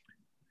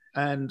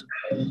 And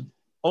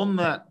on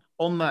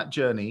that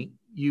journey,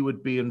 you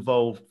would be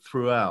involved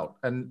throughout.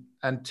 And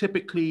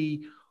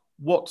typically,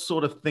 what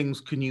sort of things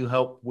can you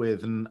help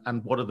with, and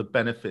what are the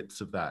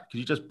benefits of that? Could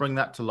you just bring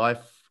that to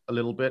life a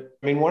little bit?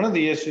 I mean, one of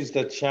the issues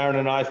that Sharon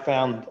and I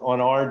found on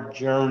our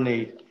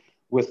journey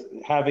with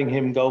having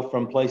him go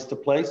from place to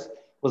place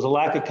was a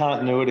lack of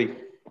continuity,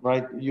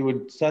 right?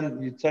 You'd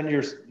send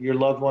your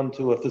loved one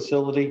to a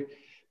facility,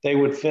 they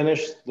would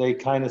finish, they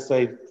kind of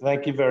say,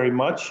 thank you very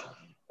much.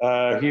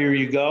 Here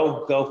you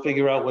go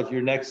figure out what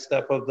your next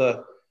step of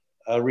the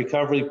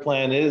recovery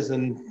plan is,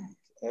 and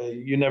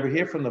you never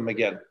hear from them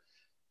again.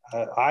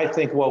 I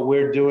think what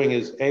we're doing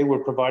is, we're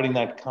providing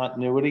that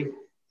continuity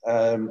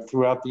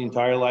throughout the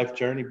entire life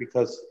journey,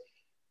 because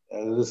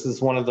this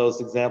is one of those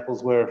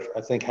examples where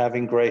I think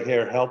having gray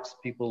hair helps.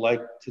 People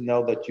like to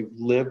know that you've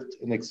lived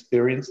and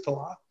experienced a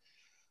lot.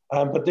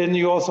 But then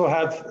you also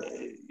have,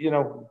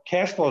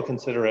 cash flow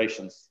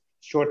considerations,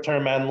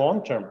 short-term and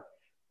long-term.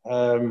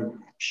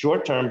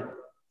 Short-term,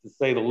 to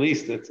say the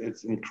least,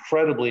 it's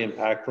incredibly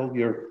impactful.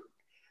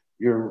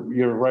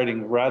 You're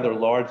writing rather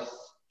large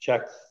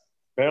checks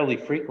fairly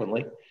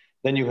frequently.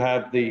 Then you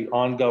have the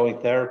ongoing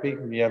therapy,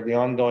 you have the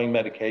ongoing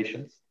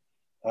medications.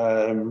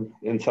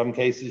 In some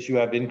cases, you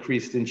have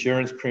increased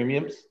insurance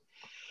premiums.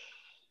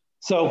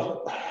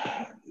 So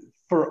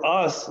for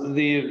us,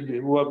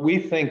 what we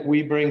think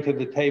we bring to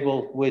the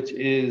table, which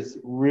is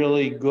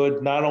really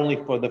good, not only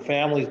for the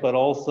families, but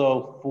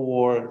also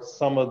for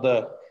some of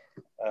the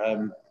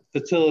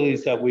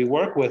facilities that we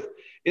work with,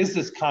 is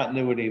this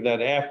continuity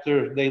that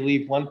after they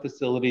leave one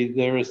facility,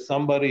 there is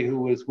somebody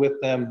who is with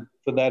them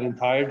for that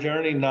entire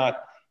journey,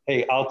 not,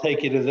 hey, I'll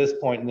take you to this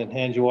point and then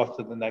hand you off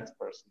to the next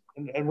person.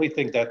 And we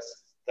think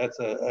that's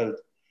a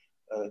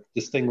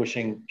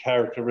distinguishing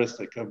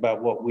characteristic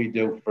about what we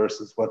do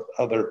versus what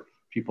other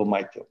people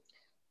might do.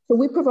 So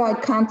we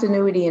provide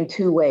continuity in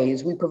two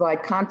ways. We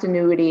provide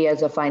continuity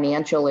as a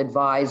financial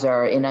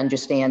advisor in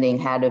understanding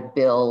how to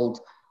build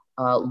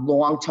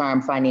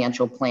long-term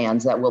financial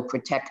plans that will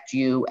protect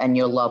you and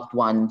your loved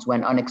ones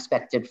when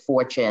unexpected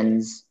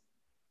fortunes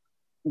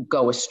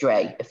go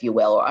astray, if you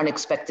will, or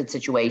unexpected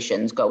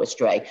situations go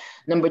astray.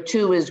 Number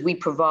two is we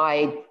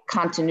provide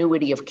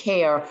continuity of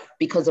care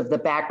because of the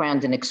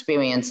background and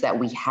experience that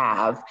we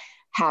have,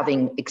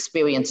 having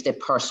experienced it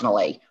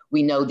personally.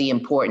 We know the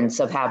importance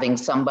of having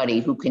somebody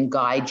who can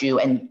guide you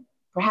and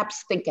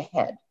perhaps think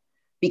ahead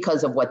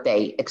because of what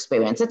they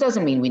experience. It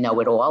doesn't mean we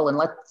know it all, and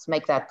let's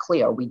make that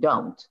clear, we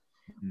don't.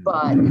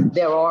 But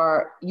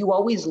you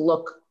always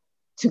look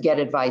to get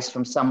advice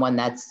from someone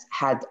that's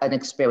had an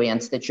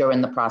experience that you're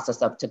in the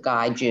process of, to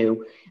guide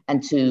you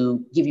and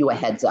to give you a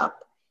heads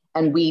up.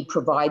 And we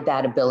provide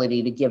that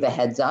ability to give a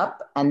heads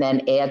up and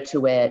then add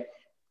to it,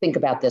 think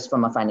about this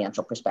from a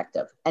financial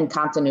perspective. And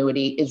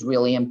continuity is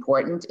really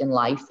important in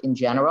life in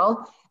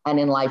general, and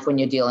in life when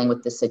you're dealing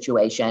with this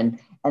situation.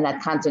 And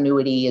that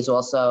continuity is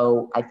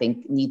also, I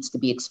think, needs to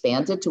be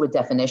expanded to a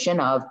definition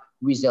of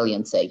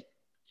resiliency.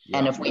 Yeah.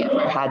 And if we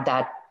ever had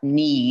that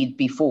need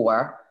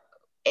before,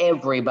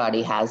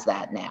 everybody has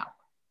that now,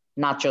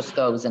 not just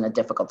those in a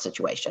difficult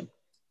situation.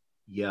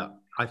 Yeah,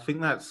 I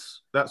think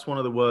that's one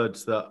of the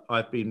words that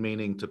I've been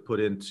meaning to put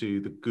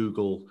into the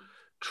Google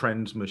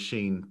Trends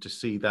machine, to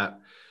see that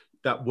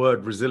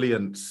word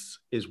resilience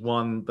is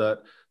one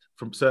that,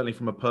 certainly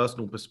from a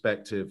personal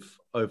perspective,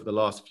 over the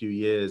last few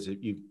years,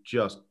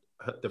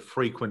 the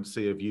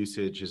frequency of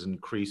usage has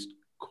increased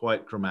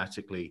quite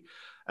dramatically,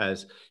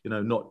 as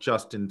not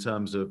just in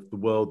terms of the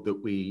world that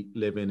we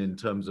live in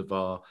terms of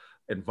our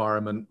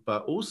environment,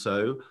 but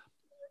also,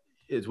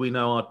 as we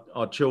know,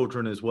 our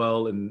children as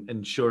well, and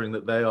ensuring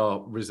that they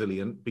are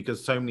resilient,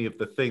 because so many of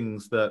the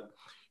things that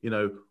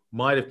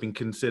might have been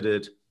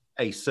considered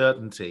a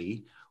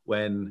certainty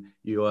when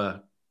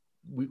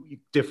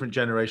different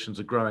generations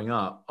are growing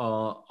up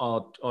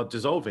are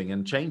dissolving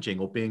and changing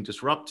or being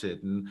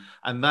disrupted,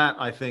 and that,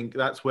 I think,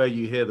 that's where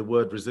you hear the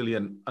word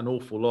resilient an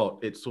awful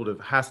lot. It sort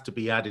of has to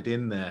be added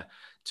in there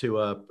to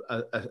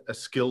a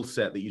skill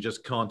set that you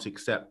just can't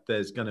accept.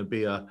 There's going to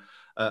be a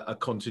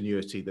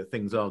continuity, that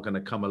things are going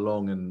to come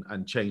along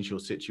and change your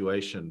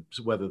situation,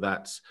 whether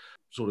that's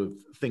sort of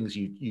things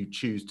you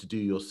choose to do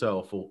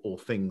yourself or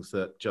things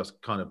that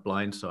just kind of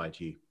blindside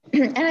you.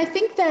 And I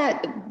think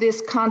that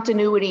this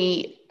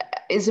continuity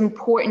is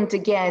important,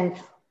 again,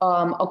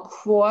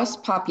 across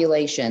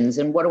populations.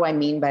 And what do I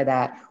mean by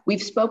that?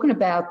 We've spoken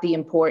about the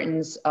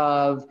importance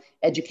of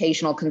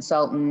educational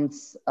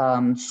consultants,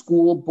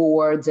 school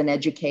boards and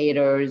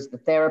educators, the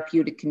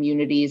therapeutic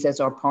communities as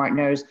our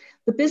partners.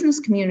 The business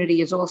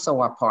community is also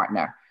our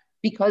partner,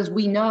 because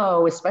we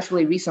know,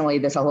 especially recently,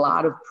 there's a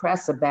lot of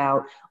press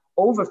about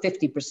over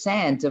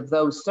 50% of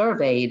those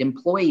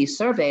employees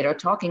surveyed, are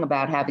talking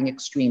about having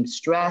extreme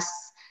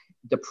stress,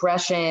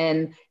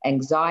 depression,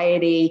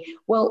 anxiety.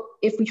 Well,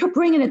 if you're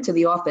bringing it to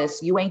the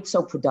office, you ain't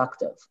so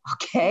productive,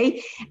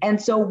 okay? And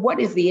so what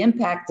is the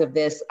impact of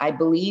this? I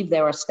believe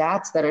there are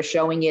stats that are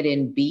showing it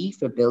in B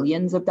for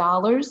billions of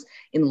dollars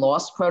in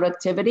lost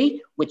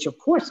productivity, which of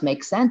course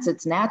makes sense,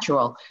 it's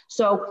natural.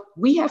 So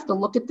we have to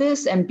look at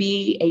this and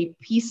be a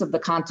piece of the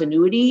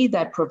continuity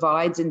that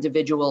provides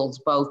individuals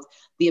both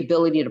the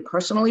ability to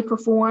personally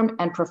perform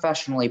and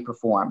professionally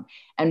perform.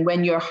 And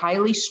when you're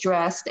highly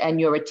stressed and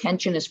your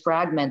attention is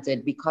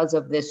fragmented because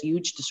of this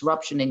huge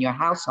disruption in your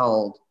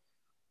household,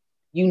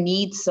 you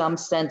need some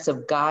sense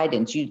of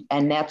guidance.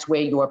 And that's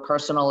where your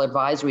personal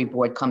advisory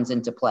board comes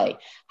into play.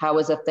 How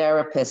is a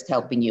therapist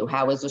helping you?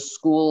 How is a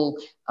school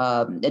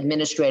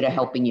administrator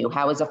helping you?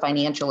 How is a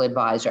financial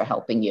advisor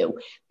helping you?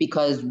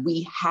 Because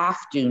we have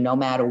to, no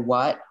matter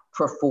what,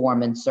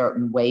 perform in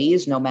certain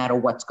ways, no matter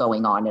what's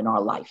going on in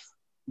our life.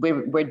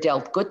 We're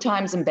dealt good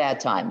times and bad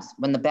times.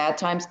 When the bad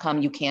times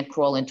come, you can't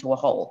crawl into a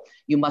hole.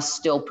 You must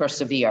still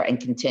persevere and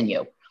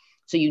continue.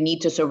 So you need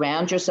to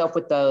surround yourself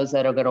with those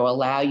that are going to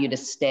allow you to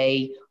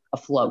stay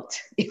afloat,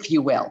 if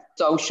you will,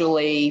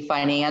 socially,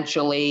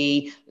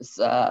 financially,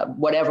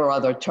 whatever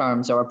other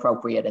terms are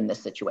appropriate in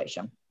this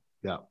situation.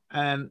 Yeah.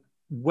 And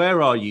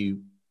where are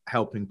you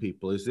helping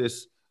people? Is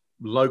this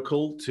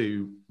local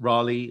to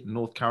Raleigh,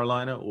 North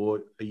Carolina,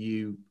 or are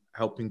you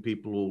helping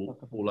people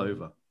all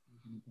over?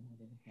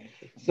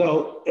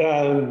 So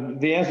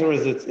the answer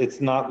is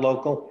it's not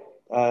local.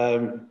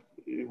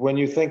 When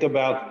you think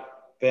about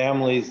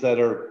families that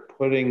are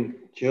putting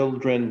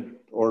children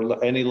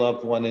or any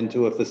loved one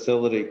into a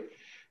facility,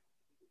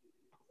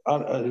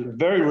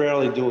 very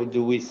rarely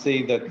do we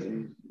see that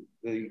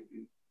the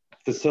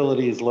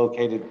facility is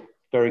located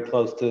very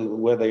close to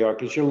where they are,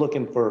 because you're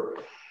looking for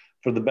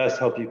the best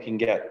help you can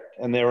get.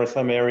 And there are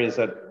some areas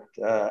that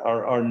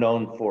are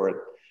known for it.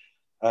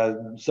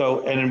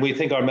 And we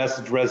think our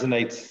message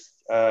resonates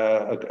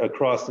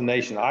across the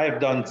nation. I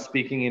have done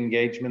speaking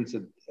engagements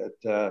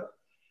at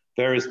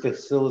various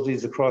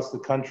facilities across the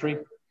country.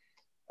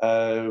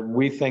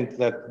 We think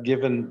that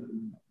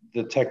given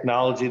the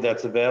technology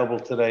that's available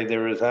today,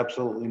 there is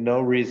absolutely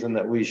no reason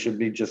that we should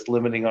be just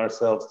limiting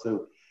ourselves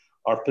to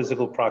our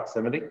physical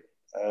proximity.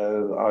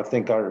 I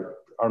think our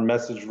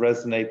message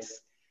resonates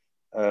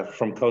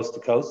from coast to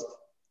coast,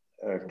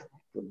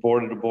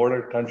 border to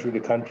border, country to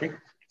country.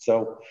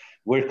 So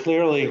we're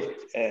clearly,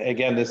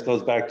 again, this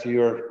goes back to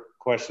your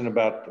question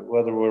about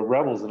whether we're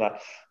rebels or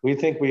not. We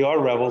think we are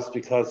rebels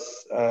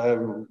because,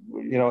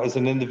 as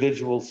an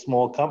individual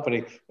small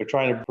company, we're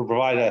trying to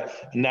provide a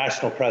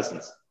national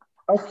presence.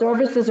 Our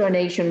services are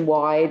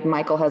nationwide.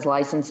 Michael has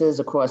licenses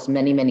across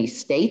many, many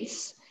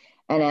states.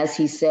 And as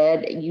he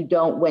said,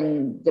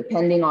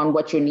 depending on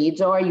what your needs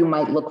are, you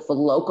might look for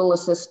local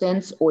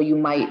assistance, or you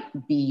might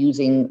be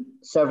using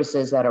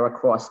services that are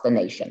across the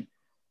nation.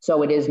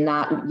 So it is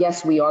not,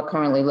 yes, we are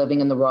currently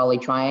living in the Raleigh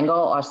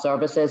Triangle. Our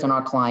services and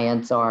our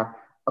clients are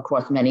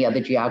across many other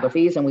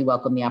geographies, and we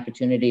welcome the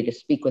opportunity to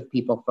speak with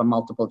people from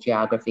multiple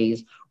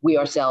geographies. We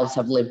ourselves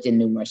have lived in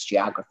numerous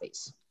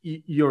geographies.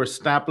 You're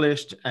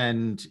established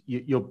and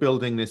you're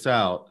building this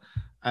out.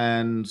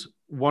 And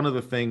one of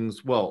the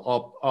things,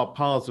 our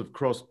paths have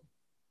crossed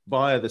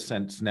via the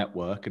Sense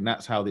Network, and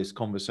that's how this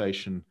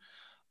conversation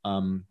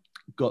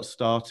got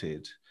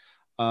started.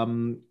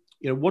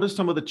 What are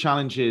some of the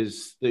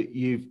challenges that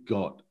you've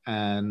got,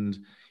 and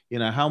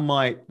how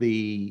might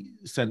the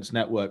Sense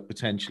Network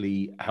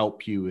potentially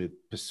help you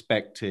with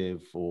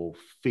perspective or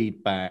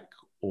feedback,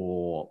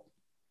 or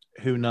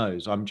who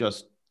knows? I'm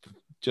just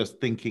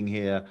thinking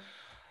here.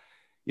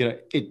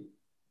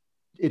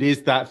 It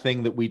is that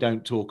thing that we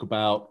don't talk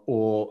about,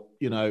 or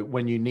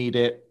when you need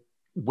it,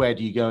 where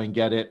do you go and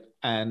get it?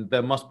 And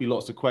there must be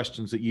lots of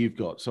questions that you've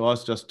got. So I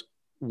just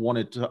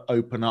wanted to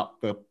open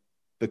up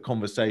the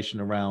conversation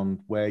around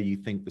where you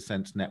think the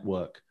Sense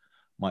Network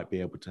might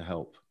be able to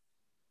help.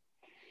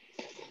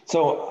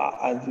 So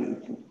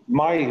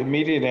my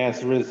immediate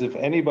answer is, if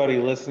anybody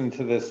listening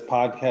to this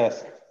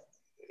podcast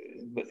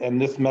and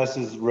this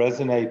message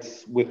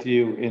resonates with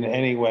you in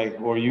any way,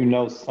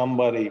 or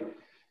somebody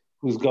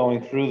who's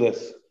going through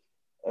this,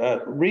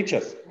 reach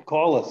us,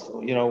 call us.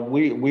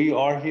 We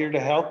are here to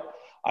help.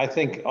 I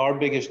think our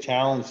biggest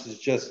challenge is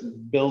just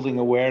building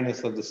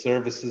awareness of the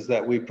services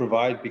that we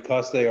provide,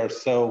 because they are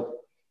so,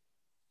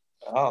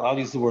 I'll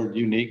use the word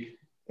unique,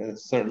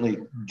 certainly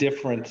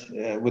different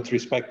with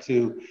respect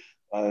to,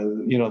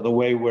 the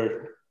way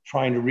we're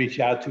trying to reach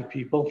out to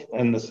people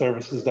and the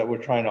services that we're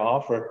trying to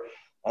offer.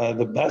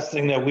 The best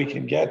thing that we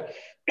can get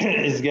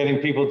is getting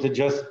people to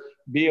just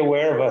be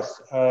aware of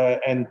us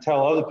and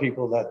tell other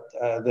people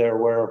that they're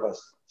aware of us.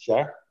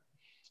 Shar?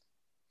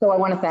 So I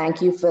want to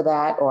thank you for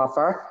that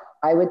offer.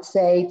 I would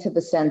say to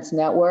the Sense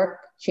Network,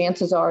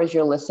 chances are, as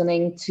you're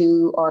listening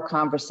to our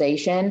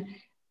conversation,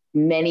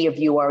 many of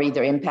you are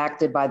either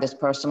impacted by this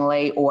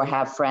personally or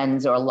have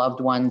friends or loved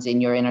ones in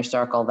your inner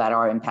circle that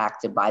are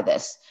impacted by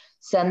this.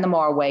 send them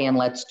our way and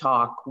let's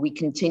talk. We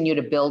continue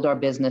to build our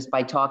business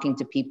by talking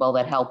to people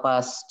that help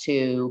us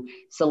to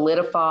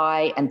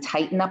solidify and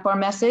tighten up our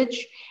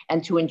message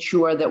and to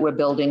ensure that we're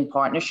building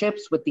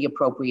partnerships with the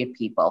appropriate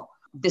people.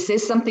 This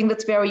is something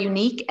that's very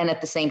unique, and at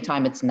the same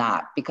time, it's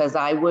not, because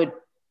I would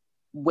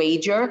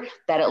wager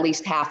that at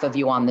least half of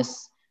you on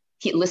this,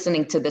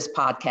 listening to this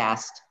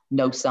podcast,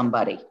 know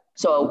somebody.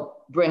 So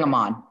bring them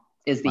on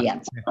is the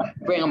answer.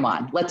 Bring them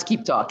on. Let's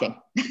keep talking.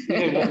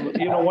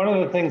 One of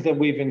the things that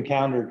we've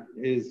encountered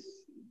is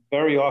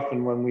very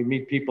often when we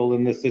meet people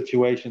in this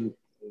situation,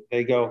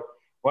 they go,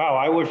 wow,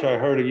 I wish I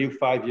heard of you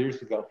 5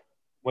 years ago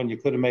when you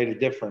could have made a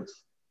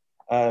difference.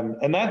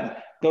 And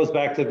that goes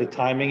back to the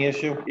timing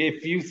issue.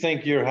 If you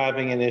think you're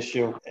having an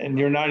issue and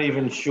you're not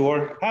even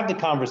sure, have the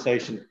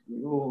conversation.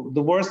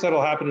 The worst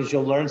that'll happen is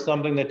you'll learn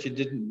something that you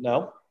didn't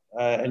know,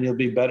 and you'll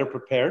be better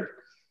prepared.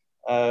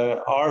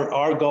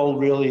 Our goal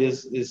really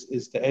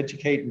is to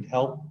educate and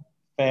help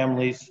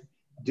families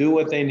do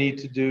what they need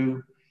to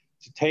do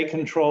to take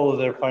control of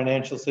their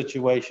financial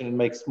situation and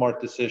make smart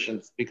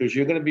decisions, because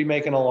you're going to be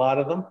making a lot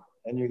of them,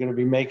 and you're going to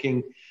be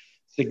making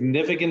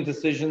significant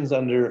decisions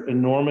under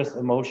enormous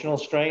emotional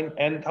strain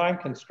and time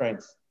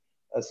constraints.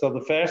 So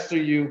the faster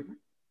you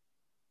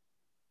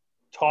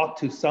talk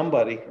to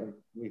somebody, and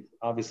we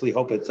obviously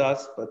hope it's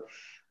us, but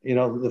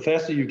the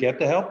faster you get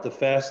the help, the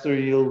faster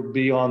you'll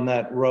be on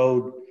that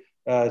road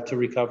to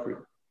recovery.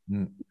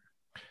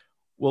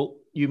 Well,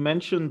 you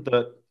mentioned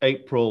that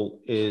April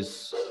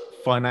is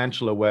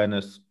Financial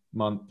Awareness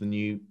Month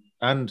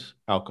and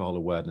Alcohol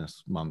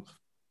Awareness Month,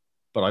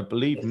 but I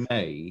believe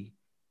May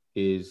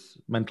is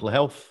Mental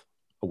Health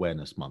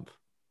Awareness Month.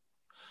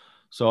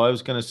 So I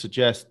was going to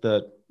suggest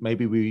that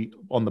maybe we,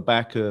 on the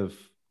back of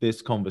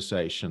this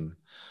conversation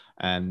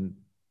and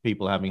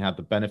people having had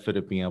the benefit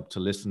of being able to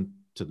listen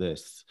to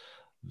this,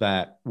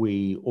 that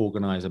we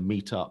organize a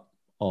virtual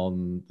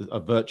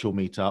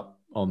meetup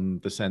on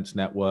the Sense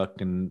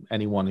Network, and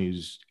anyone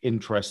who's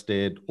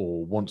interested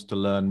or wants to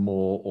learn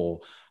more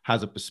or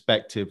has a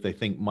perspective they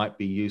think might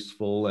be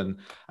useful.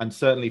 And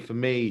certainly for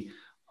me,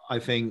 I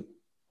think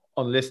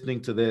on listening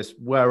to this,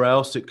 where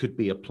else it could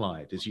be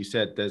applied. As you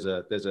said, there's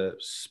a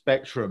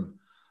spectrum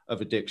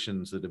of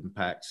addictions that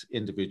impact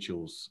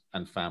individuals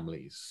and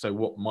families. So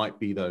what might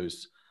be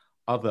those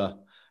other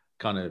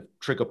kind of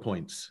trigger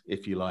points,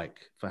 if you like,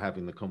 for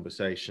having the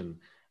conversation?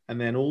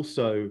 And then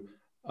also,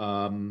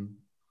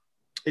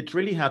 it's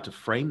really how to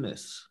frame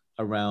this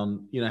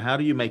around, how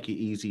do you make it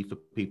easy for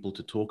people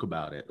to talk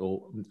about it,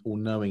 or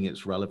knowing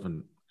it's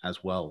relevant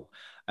as well.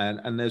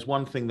 And there's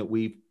one thing that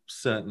we've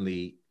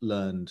certainly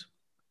learned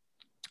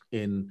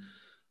in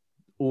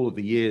all of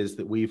the years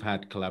that we've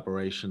had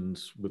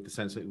collaborations with the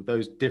Sense, that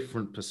those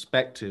different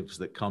perspectives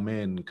that come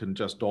in can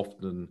just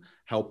often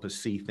help us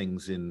see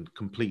things in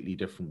completely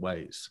different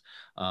ways.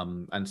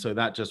 And so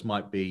that just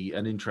might be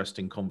an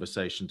interesting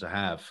conversation to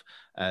have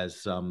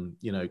as,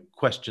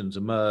 questions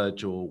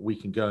emerge, or we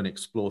can go and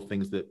explore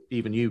things that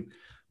even you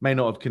may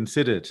not have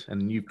considered.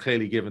 And you've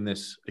clearly given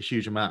this a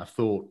huge amount of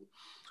thought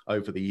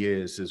over the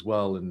years as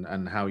well,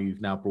 and how you've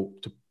now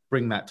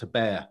bring that to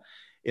bear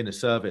in a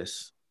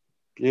service.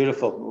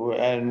 Beautiful.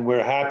 And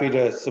we're happy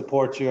to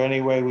support you any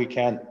way we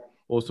can.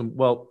 Awesome.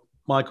 Well,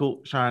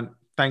 Michael, Sharon,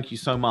 thank you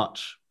so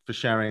much for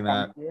sharing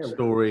that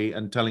story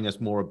and telling us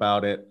more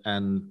about it,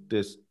 and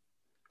this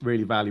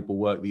really valuable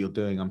work that you're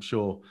doing. I'm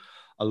sure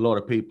a lot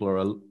of people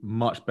are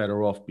much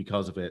better off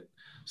because of it.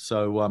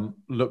 So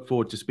look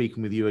forward to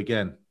speaking with you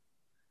again.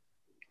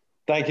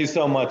 Thank you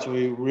so much.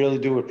 We really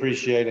do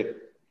appreciate it.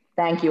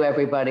 Thank you,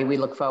 everybody. We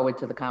look forward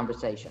to the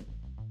conversation.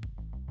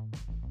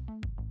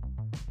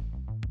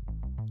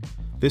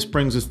 This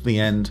brings us to the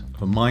end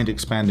of a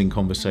mind-expanding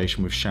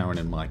conversation with Sharon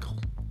and Michael.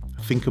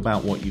 Think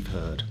about what you've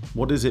heard.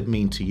 What does it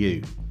mean to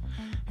you?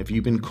 Have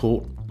you been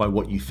caught by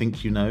what you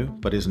think you know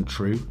but isn't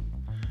true?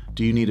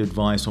 Do you need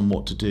advice on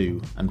what to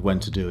do and when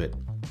to do it?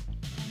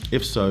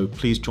 If so,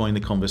 please join the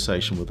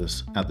conversation with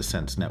us at the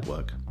Sense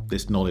Network.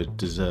 This knowledge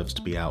deserves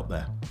to be out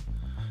there.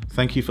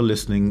 Thank you for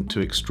listening to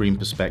Extreme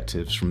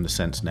Perspectives from the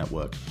Sense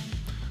Network.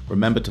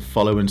 Remember to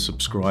follow and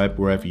subscribe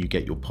wherever you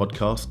get your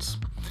podcasts,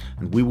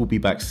 and we will be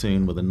back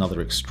soon with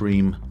another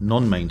extreme,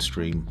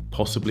 non-mainstream,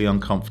 possibly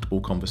uncomfortable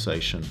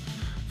conversation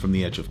from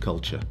the edge of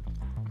culture.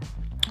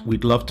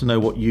 We'd love to know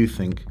what you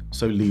think,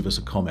 so leave us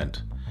a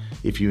comment.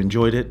 If you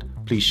enjoyed it,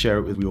 please share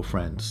it with your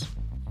friends.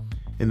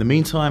 In the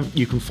meantime,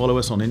 you can follow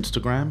us on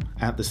Instagram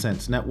at The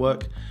Sense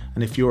Network,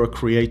 and if you're a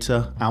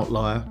creator,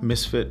 outlier,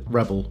 misfit,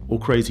 rebel, or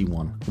crazy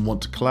one and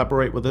want to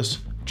collaborate with us,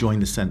 join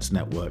the Sense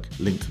Network,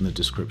 linked in the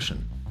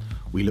description.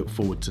 We look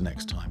forward to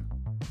next time.